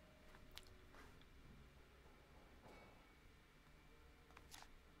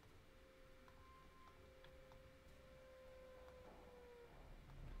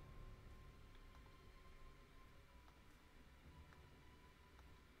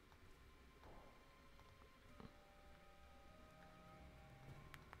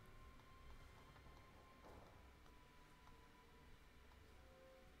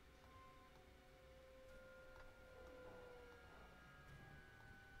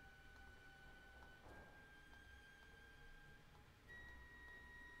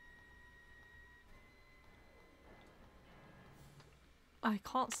 I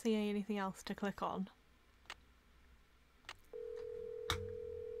can't see anything else to click on.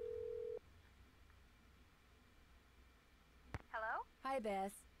 Hello? Hi,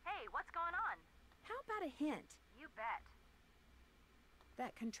 Bess. Hey, what's going on? How about a hint? You bet.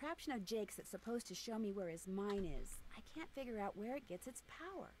 That contraption of Jake's that's supposed to show me where his mine is. I can't figure out where it gets its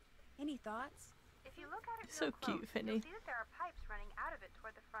power. Any thoughts? If you look at it So real close, cute, Finney. you'll see that there are pipes running out of it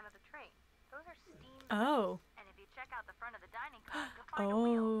toward the front of the train. Those are steam. Oh. And if you check out the front of the dining car, you'll find a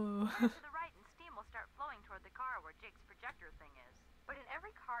wheel. Oh. Turn to the right and steam will start flowing toward the car where Jake's projector thing is. But in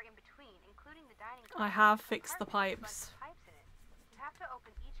every car in between, including the dining car, I have there's a fixed the compartment with a pipes. bunch of pipes in it. You have to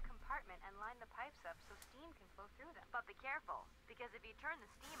open each compartment and line the pipes up so steam can flow through them. But be careful, because if you turn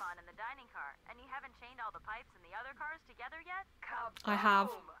the steam on in the dining car and you haven't chained all the pipes in the other cars together yet, I have.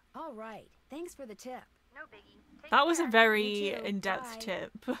 All right. Thanks for the tip. no biggie. Take That was a care. very You too. in-depth Bye.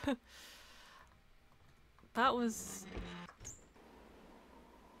 tip. That was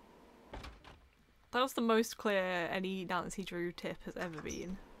the most clear any Nancy Drew tip has ever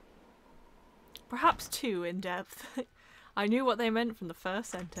been. Perhaps too in-depth. I knew what they meant from the first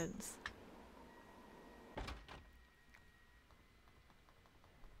sentence.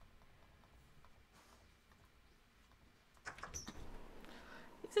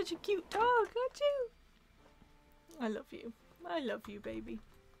 You're such a cute dog, aren't you? I love you. I love you, baby.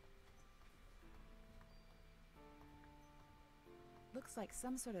 Looks like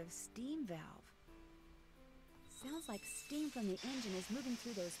some sort of steam valve. Sounds like steam from the engine is moving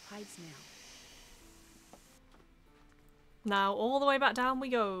through those pipes now. Now all the way back down we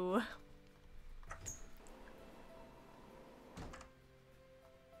go.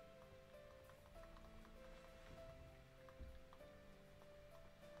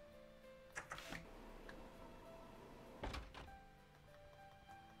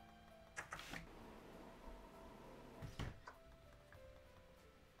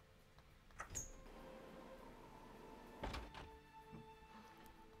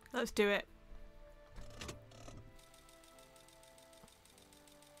 Let's do it.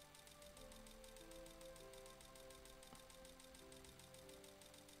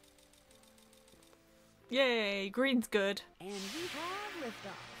 Yay, green's good. And we have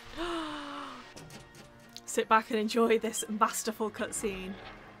liftoff. Sit back and enjoy this masterful cutscene.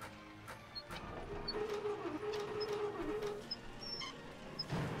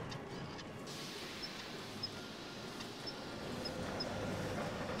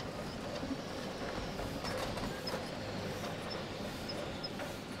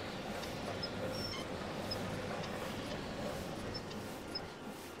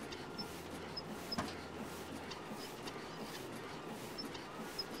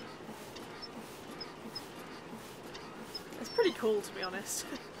 pretty cool, to be honest.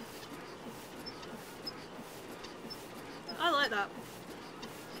 I like that.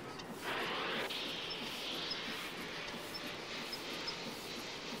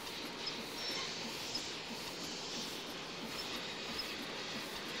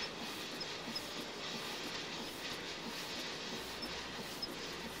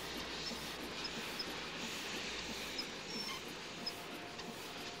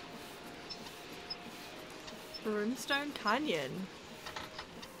 Brimstone Canyon.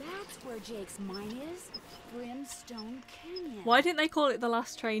 That's where Jake's mine is. Brimstone Canyon. Why didn't they call it the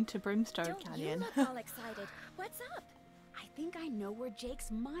last train to Brimstone Don't Canyon? you look all excited. What's up? I think I know where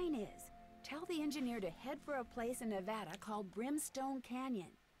Jake's mine is. Tell the engineer to head for a place in Nevada called Brimstone Canyon.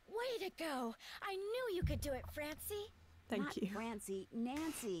 Way to go. I knew you could do it, Francie. Thank you. Not Francie,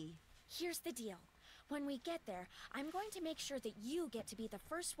 Nancy. Here's the deal. When we get there, I'm going to make sure that you get to be the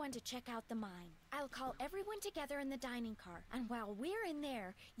first one to check out the mine. I'll call everyone together in the dining car, and while we're in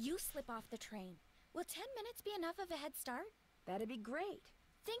there, you slip off the train. Will 10 minutes be enough of a head start? That'd be great.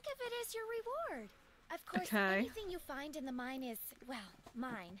 Think of it as your reward. Of course, Okay. anything you find in the mine is, well,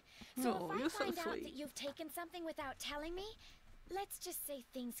 mine. So Oh, if you're I so find out sweet. that you've taken something without telling me, let's just say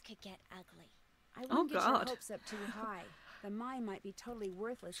things could get ugly. I Oh, wouldn't get God. your hopes up too high. The mine might be totally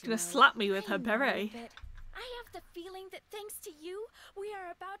worthless. She's gonna slap me with I her know, beret. but I have the feeling that thanks to you, we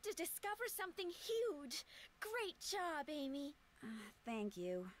are about to discover something huge. Great job, Amy. Thank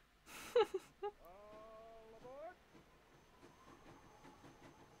you.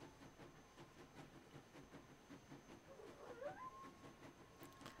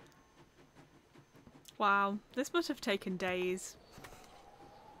 Wow, this must have taken days.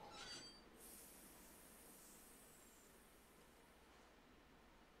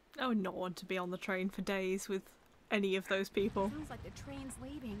 I would not want to be on the train for days with any of those people. Sounds like the train's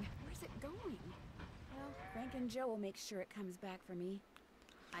leaving. Where's it going? Well, Frank and Joe will make sure it comes back for me.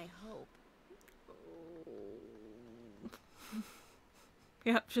 I hope.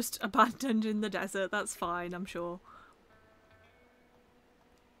 Yep, just abandoned in the desert. That's fine, I'm sure.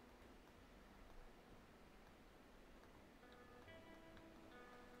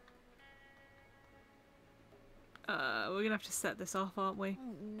 We're gonna have to set this off, aren't we?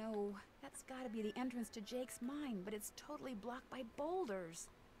 Oh no, that's gotta be the entrance to Jake's mine, but it's totally blocked by boulders.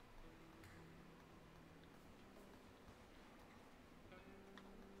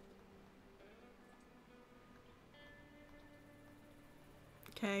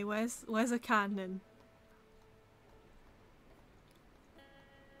 Okay, where's a cannon?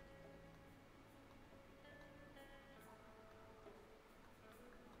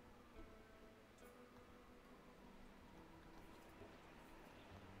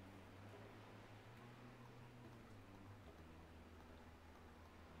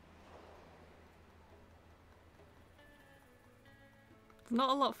 Not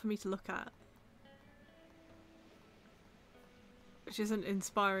a lot for me to look at. Which isn't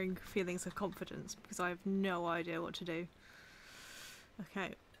inspiring feelings of confidence because I have no idea what to do.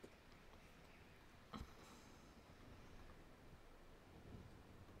 Okay.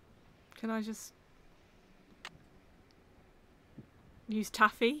 Can I just use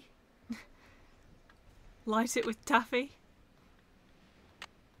taffy? Light it with taffy?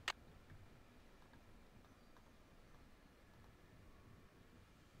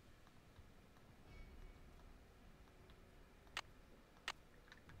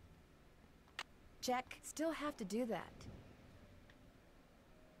 Check. Still have to do that.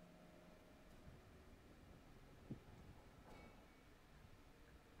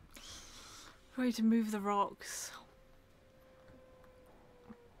 Ready to move the rocks.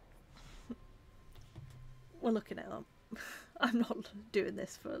 We're looking at them. I'm not doing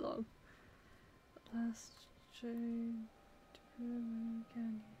this for long. Last train to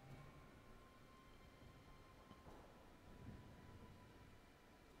Canyon.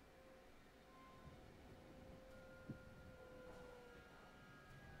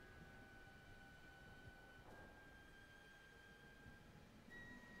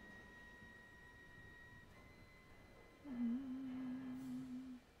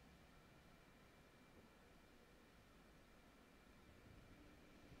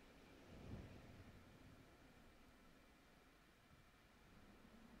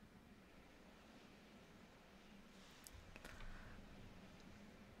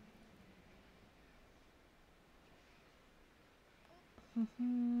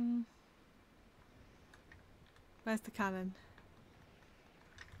 Where's the cannon?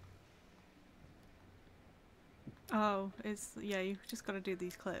 Oh, it's, yeah, you've just got to do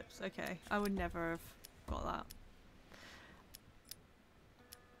these clips. Okay, I would never have got that.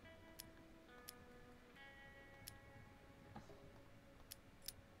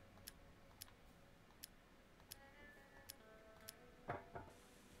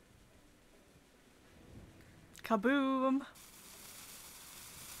 Kaboom!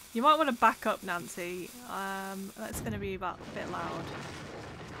 You might want to back up, Nancy. That's going to be a bit loud.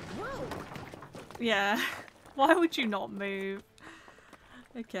 Whoa! Yeah. Why would you not move?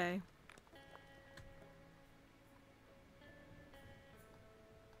 Okay.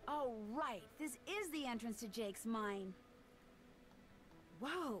 Oh, right. This is the entrance to Jake's mine.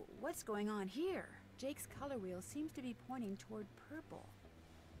 Whoa, what's going on here? Jake's color wheel seems to be pointing toward purple.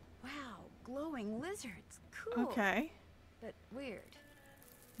 Wow, glowing lizards. Cool. Okay. But weird.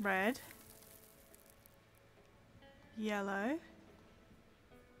 Red. Yellow.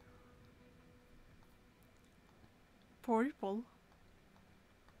 Purple.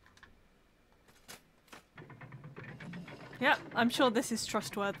 Yeah, I'm sure this is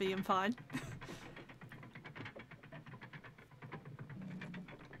trustworthy and fine.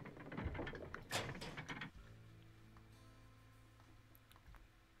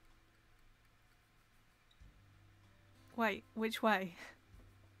 Wait, which way?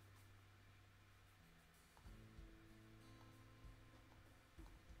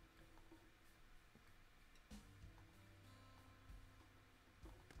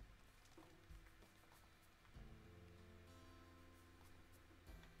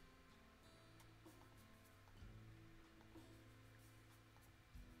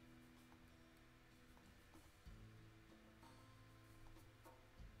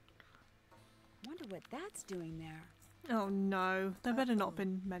 Wonder what that's doing there. Oh no, there better not have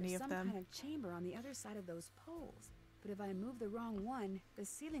been many There's of some them. kind of chamber on the other side of those poles. But if I move the wrong one, the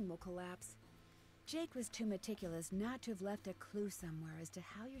ceiling will collapse. Jake was too meticulous not to have left a clue somewhere as to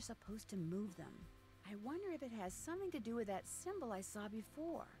how you're supposed to move them. I wonder if it has something to do with that symbol I saw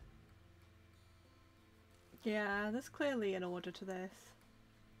before. Yeah, there's clearly an order to this.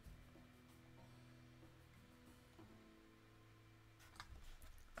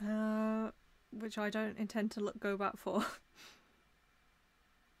 Which I don't intend to go back for.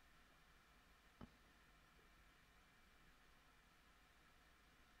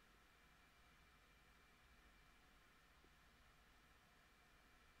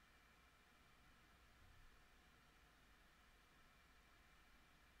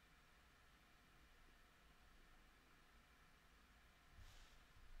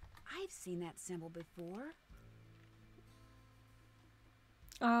 I've seen that symbol before.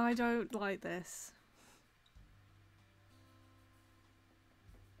 I don't like this.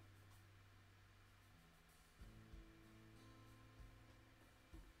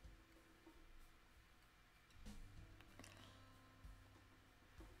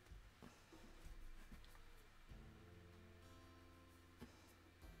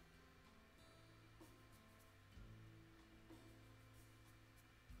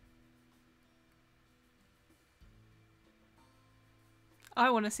 I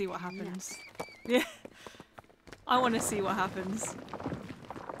want to see what happens. Yeah. I want to see what happens.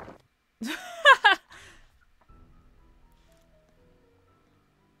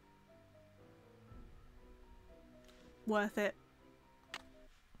 Worth it.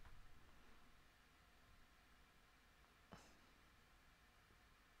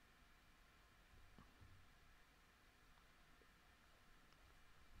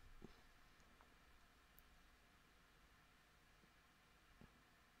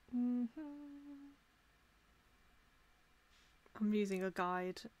 I'm using a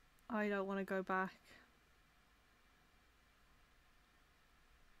guide. I don't want to go back.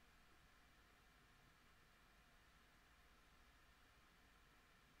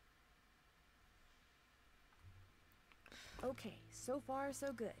 Okay, so far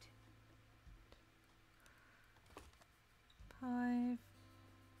so good. 5,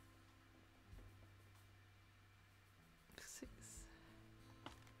 6.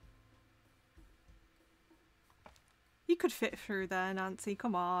 You could fit through there, Nancy.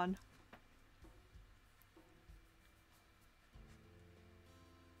 Come on.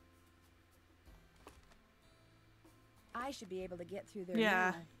 I should be able to get through there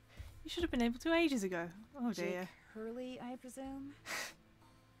Yeah. now. You should have been able to ages ago. Oh dear. Jake Hurley, I presume?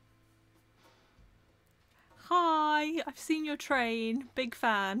 Hi, I've seen your train. Big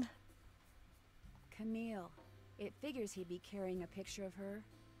fan. Camille. It figures he'd be carrying a picture of her.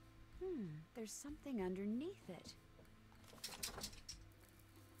 There's something underneath it.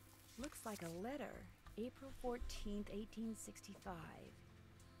 Looks like a letter. April 14th, 1865.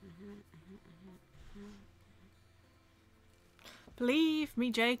 Believe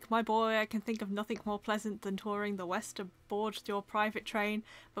me, Jake, my boy, I can think of nothing more pleasant than touring the West aboard your private train,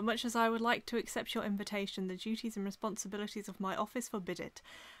 but much as I would like to accept your invitation, the duties and responsibilities of my office forbid it.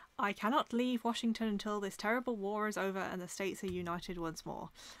 I cannot leave Washington until this terrible war is over and the states are united once more.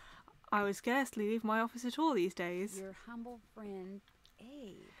 I would scarcely leave my office at all these days. Your humble friend,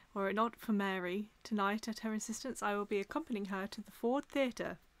 Abe. Were it not for Mary, tonight at her insistence I will be accompanying her to the Ford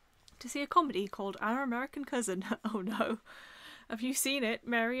Theatre to see a comedy called Our American Cousin. Oh no. Have you seen it?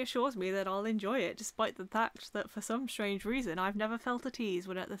 Mary assures me that I'll enjoy it, despite the fact that for some strange reason I've never felt at ease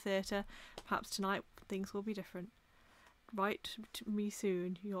when at the theatre. Perhaps tonight things will be different. Write to me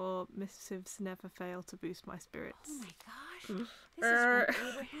soon. Your missives never fail to boost my spirits. Oh my gosh. This is from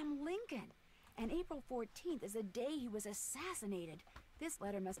Abraham Lincoln. And April 14th is the day he was assassinated. This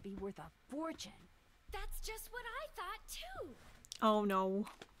letter must be worth a fortune. That's just what I thought, too. Oh no.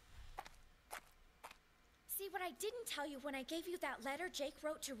 See, what I didn't tell you when I gave you that letter Jake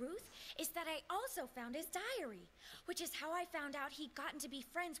wrote to Ruth is that I also found his diary, which is how I found out he'd gotten to be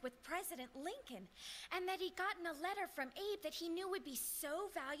friends with President Lincoln, and that he'd gotten a letter from Abe that he knew would be so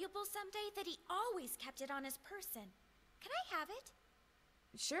valuable someday that he always kept it on his person. Can I have it?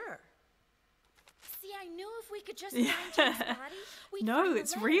 Sure. See, I knew if we could just find Jake's body, we'd No, find the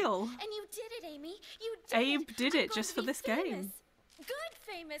it's letter. real. And you did it, Amy. You did Abe it. did I'm it just going for to be this game. famous. Good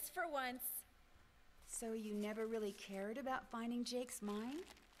famous for once. So you never really cared about finding Jake's mine?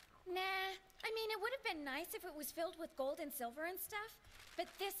 Nah, I mean, it would have been nice if it was filled with gold and silver and stuff, but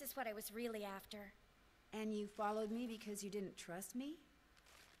this is what I was really after. And you followed me because you didn't trust me?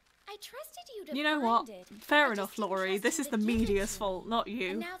 I trusted you to You know find what? it. Fair enough, Laurie. This is the media's fault, not And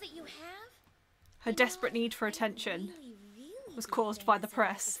you. now that you have, Her desperate need for attention really was caused by the famous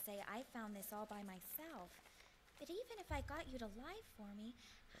press. enough to say I found this all by myself. But even if I got you to lie for me,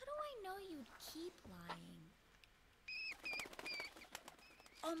 how do I know you'd keep lying?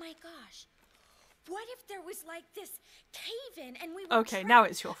 Oh my gosh. What if there was like this cave-in and we were Okay, now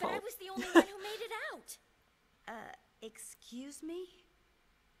trapped, it's your but I fault. was the only one who made it out? Excuse me?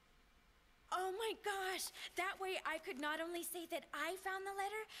 Oh my gosh! That way I could not only say that I found the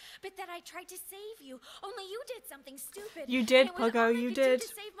letter, but that I tried to save you. Only you did something stupid. You did, and it was Pogo, all I you could did. do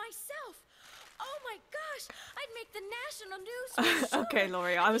to save myself. Oh my gosh! I'd make the national news for sure. Okay,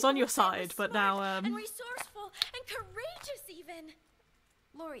 Laurie, I was on your side, but now, and resourceful and courageous even.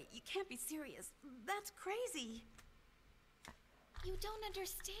 Laurie, you can't be serious. That's crazy. You don't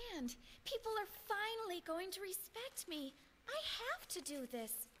understand. People are finally going to respect me. I have to do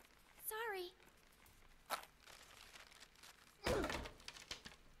this. Sorry.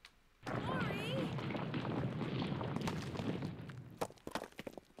 Laurie!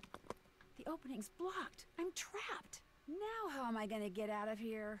 The opening's blocked. I'm trapped. Now how am I gonna get out of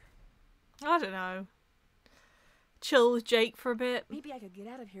here? I don't know. Chill with Jake for a bit. Maybe I could get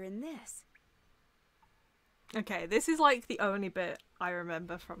out of here in this. Okay, this is like the only bit I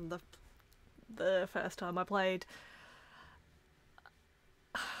remember from the first time I played.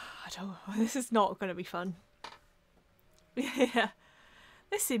 I don't. This is not going to be fun. Yeah,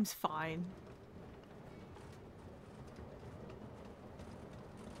 this seems fine.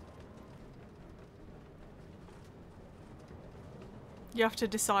 You have to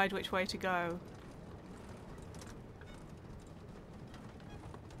decide which way to go.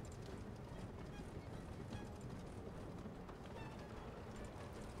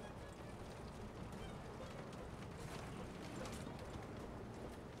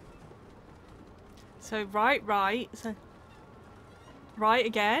 So right. So right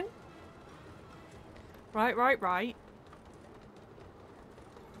again. Right.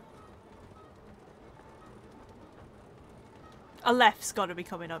 A left's got to be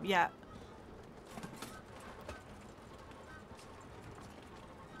coming up, yeah.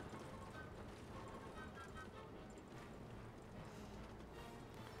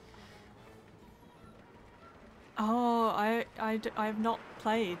 Oh, I have not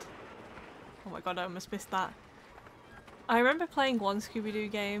played. Oh my god, I almost missed that. I remember playing one Scooby-Doo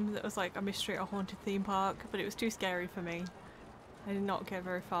game that was like a mystery at a haunted theme park, but it was too scary for me. I did not get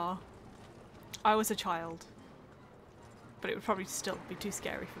very far. I was a child. But it would probably still be too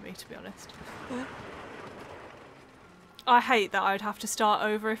scary for me, to be honest. I hate that I'd have to start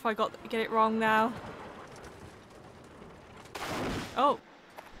over if I get it wrong now. Oh.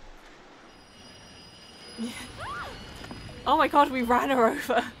 Oh my god, we ran her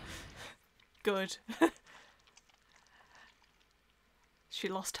over. Good. She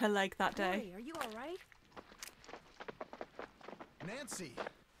lost her leg that day. Laurie, are you alright? Nancy,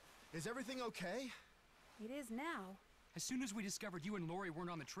 is everything okay? It is now. As soon as we discovered you and Laurie weren't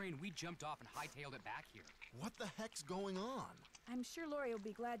on the train, we jumped off and hightailed it back here. What the heck's going on? I'm sure Laurie will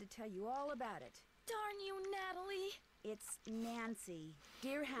be glad to tell you all about it. Darn you, Natalie. It's Nancy.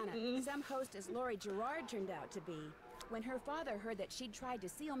 Dear Hannah, some host as Laurie Gerard turned out to be. When her father heard that she'd tried to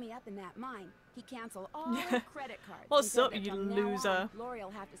seal me up in that mine, he canceled all her credit cards. What's and up, said that you from now loser? on, Lori'll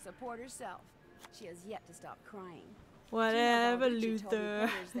have to support herself. She has yet to stop crying. Whatever, Gino Balducci told loser.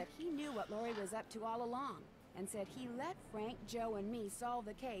 reporters that he knew what Lori was up to all along, and said he let Frank, Joe, and me solve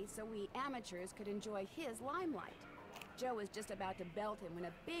the case so we amateurs could enjoy his limelight. Joe was just about to belt him when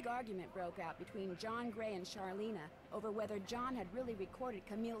a big argument broke out between John Gray and Charlena over whether John had really recorded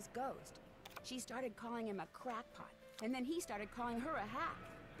Camille's ghost. She started calling him a crackpot, and then he started calling her a hack.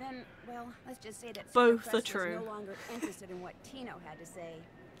 Then, well, let's just say that Both Super are Press was true. no longer interested in what Tino had to say.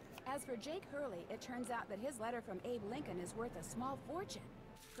 As for Jake Hurley, it turns out that his letter from Abe Lincoln is worth a small fortune.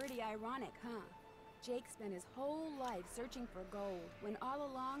 Pretty ironic, huh? Jake spent his whole life searching for gold, when all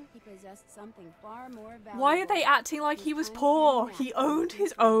along he possessed something far more valuable. Why are they acting like he was poor? He owned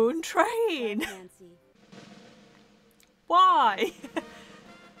his own train. Nancy. Why?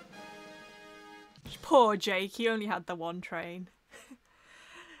 Poor Jake, he only had the one train.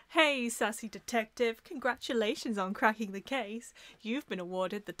 Hey, sassy detective, congratulations on cracking the case. You've been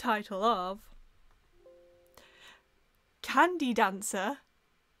awarded the title of Candy Dancer.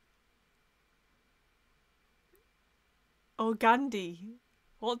 Or Gandhi.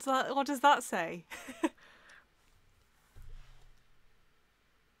 What's that? What does that say?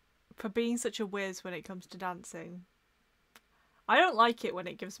 For being such a whiz when it comes to dancing. I don't like it when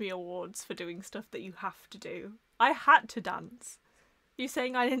it gives me awards for doing stuff that you have to do. I had to dance. You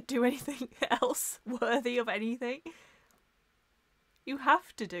saying I didn't do anything else worthy of anything? You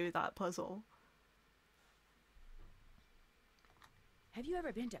have to do that puzzle. Have you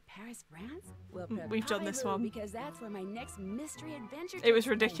ever been to Paris, France? Well, We've done this one. because that's where my next mystery adventure It was takes place.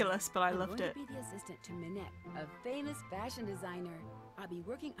 ridiculous, but I loved it. I'm going to be the assistant to Minette, a famous fashion designer. I'll be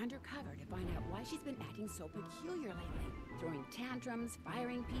working undercover to find out why she's been acting so peculiar lately, throwing tantrums,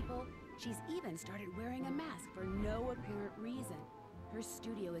 firing people. She's even started wearing a mask for no apparent reason. Her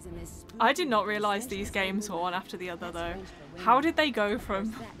studio is in this I did not realise these games were one after the other though. How did they go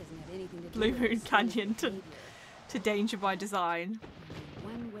from Blue Moon Canyon to Danger by Design?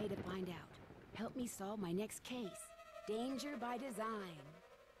 One way to find out. Help me solve my next case. Danger by Design.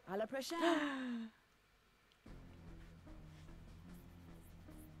 À la prochaine.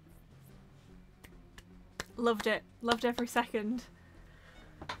 Loved it. Loved every second.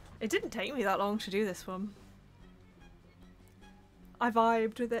 It didn't take me that long to do this one. I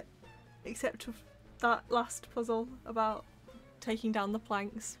vibed with it, except for that last puzzle about taking down the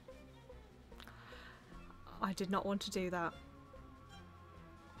planks. I did not want to do that.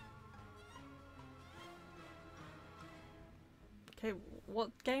 Okay,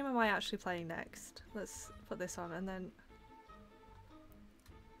 what game am I actually playing next? Let's put this on and then...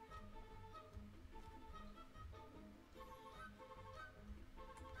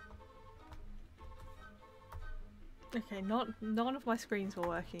 Okay, none of my screens were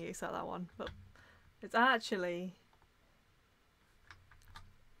working except that one, but it's actually...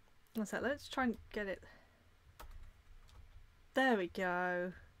 One sec, let's try and get it... There we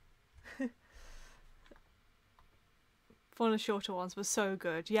go. One of the shorter ones was so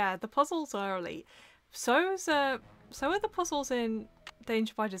good. Yeah, the puzzles are elite. So are the puzzles in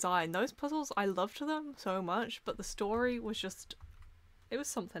Danger by Design. Those puzzles, I loved them so much, but the story was just... It was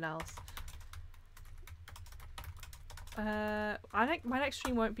something else. My next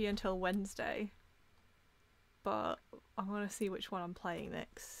stream won't be until Wednesday, but I want to see which one I'm playing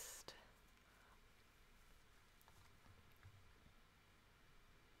next.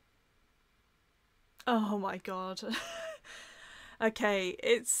 Oh my god. Okay,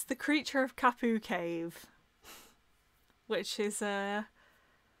 it's The Creature of Kapu Cave, which is not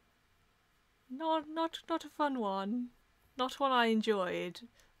a fun one, not one I enjoyed,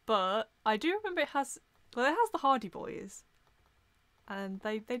 but I do remember it has the Hardy Boys, and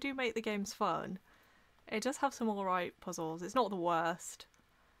they do make the games fun. It does have some alright puzzles. It's not the worst,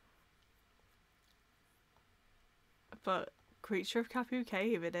 but Creature of Kapu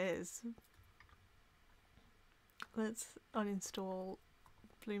Cave it is. Let's uninstall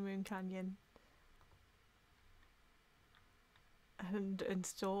Blue Moon Canyon and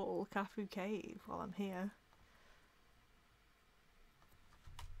install Kapu Cave while I'm here.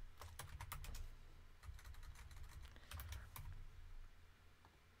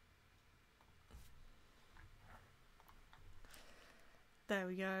 There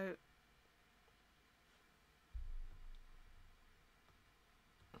we go.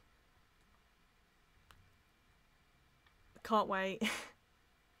 Can't wait.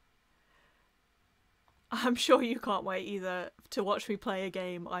 I'm sure you can't wait either to watch me play a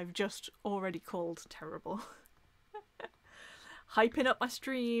game I've just already called terrible. Hyping up my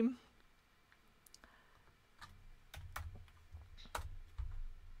stream.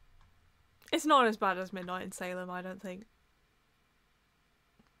 It's not as bad as Midnight in Salem, I don't think.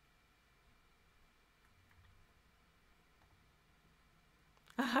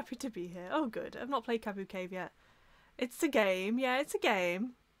 I'm happy to be here. Oh good, I've not played Kabu Cave yet. It's a game, yeah, it's a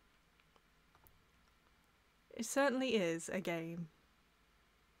game. It certainly is a game.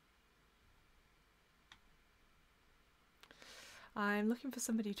 I'm looking for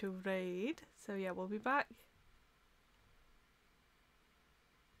somebody to raid, so yeah, we'll be back.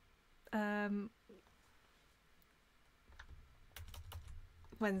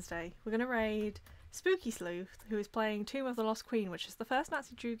 Wednesday. We're going to raid Spooky Sleuth, who is playing Tomb of the Lost Queen, which is the first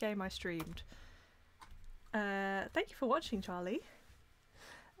Nancy Drew game I streamed. Thank you for watching, Charlie.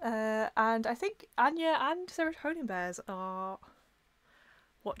 And I think Anya and Serotonin Bears are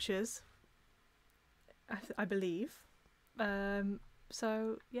watchers, I believe.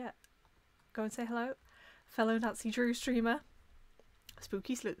 So yeah, go and say hello. Fellow Nancy Drew streamer,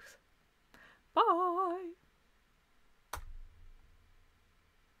 Spooky Sleuth. Bye!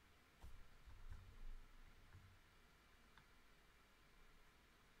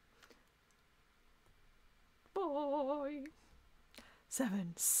 Bye!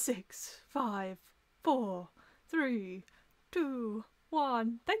 7, 6, 5, 4, 3, 2,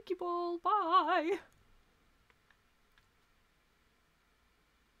 1. Thank you, Ball. Bye!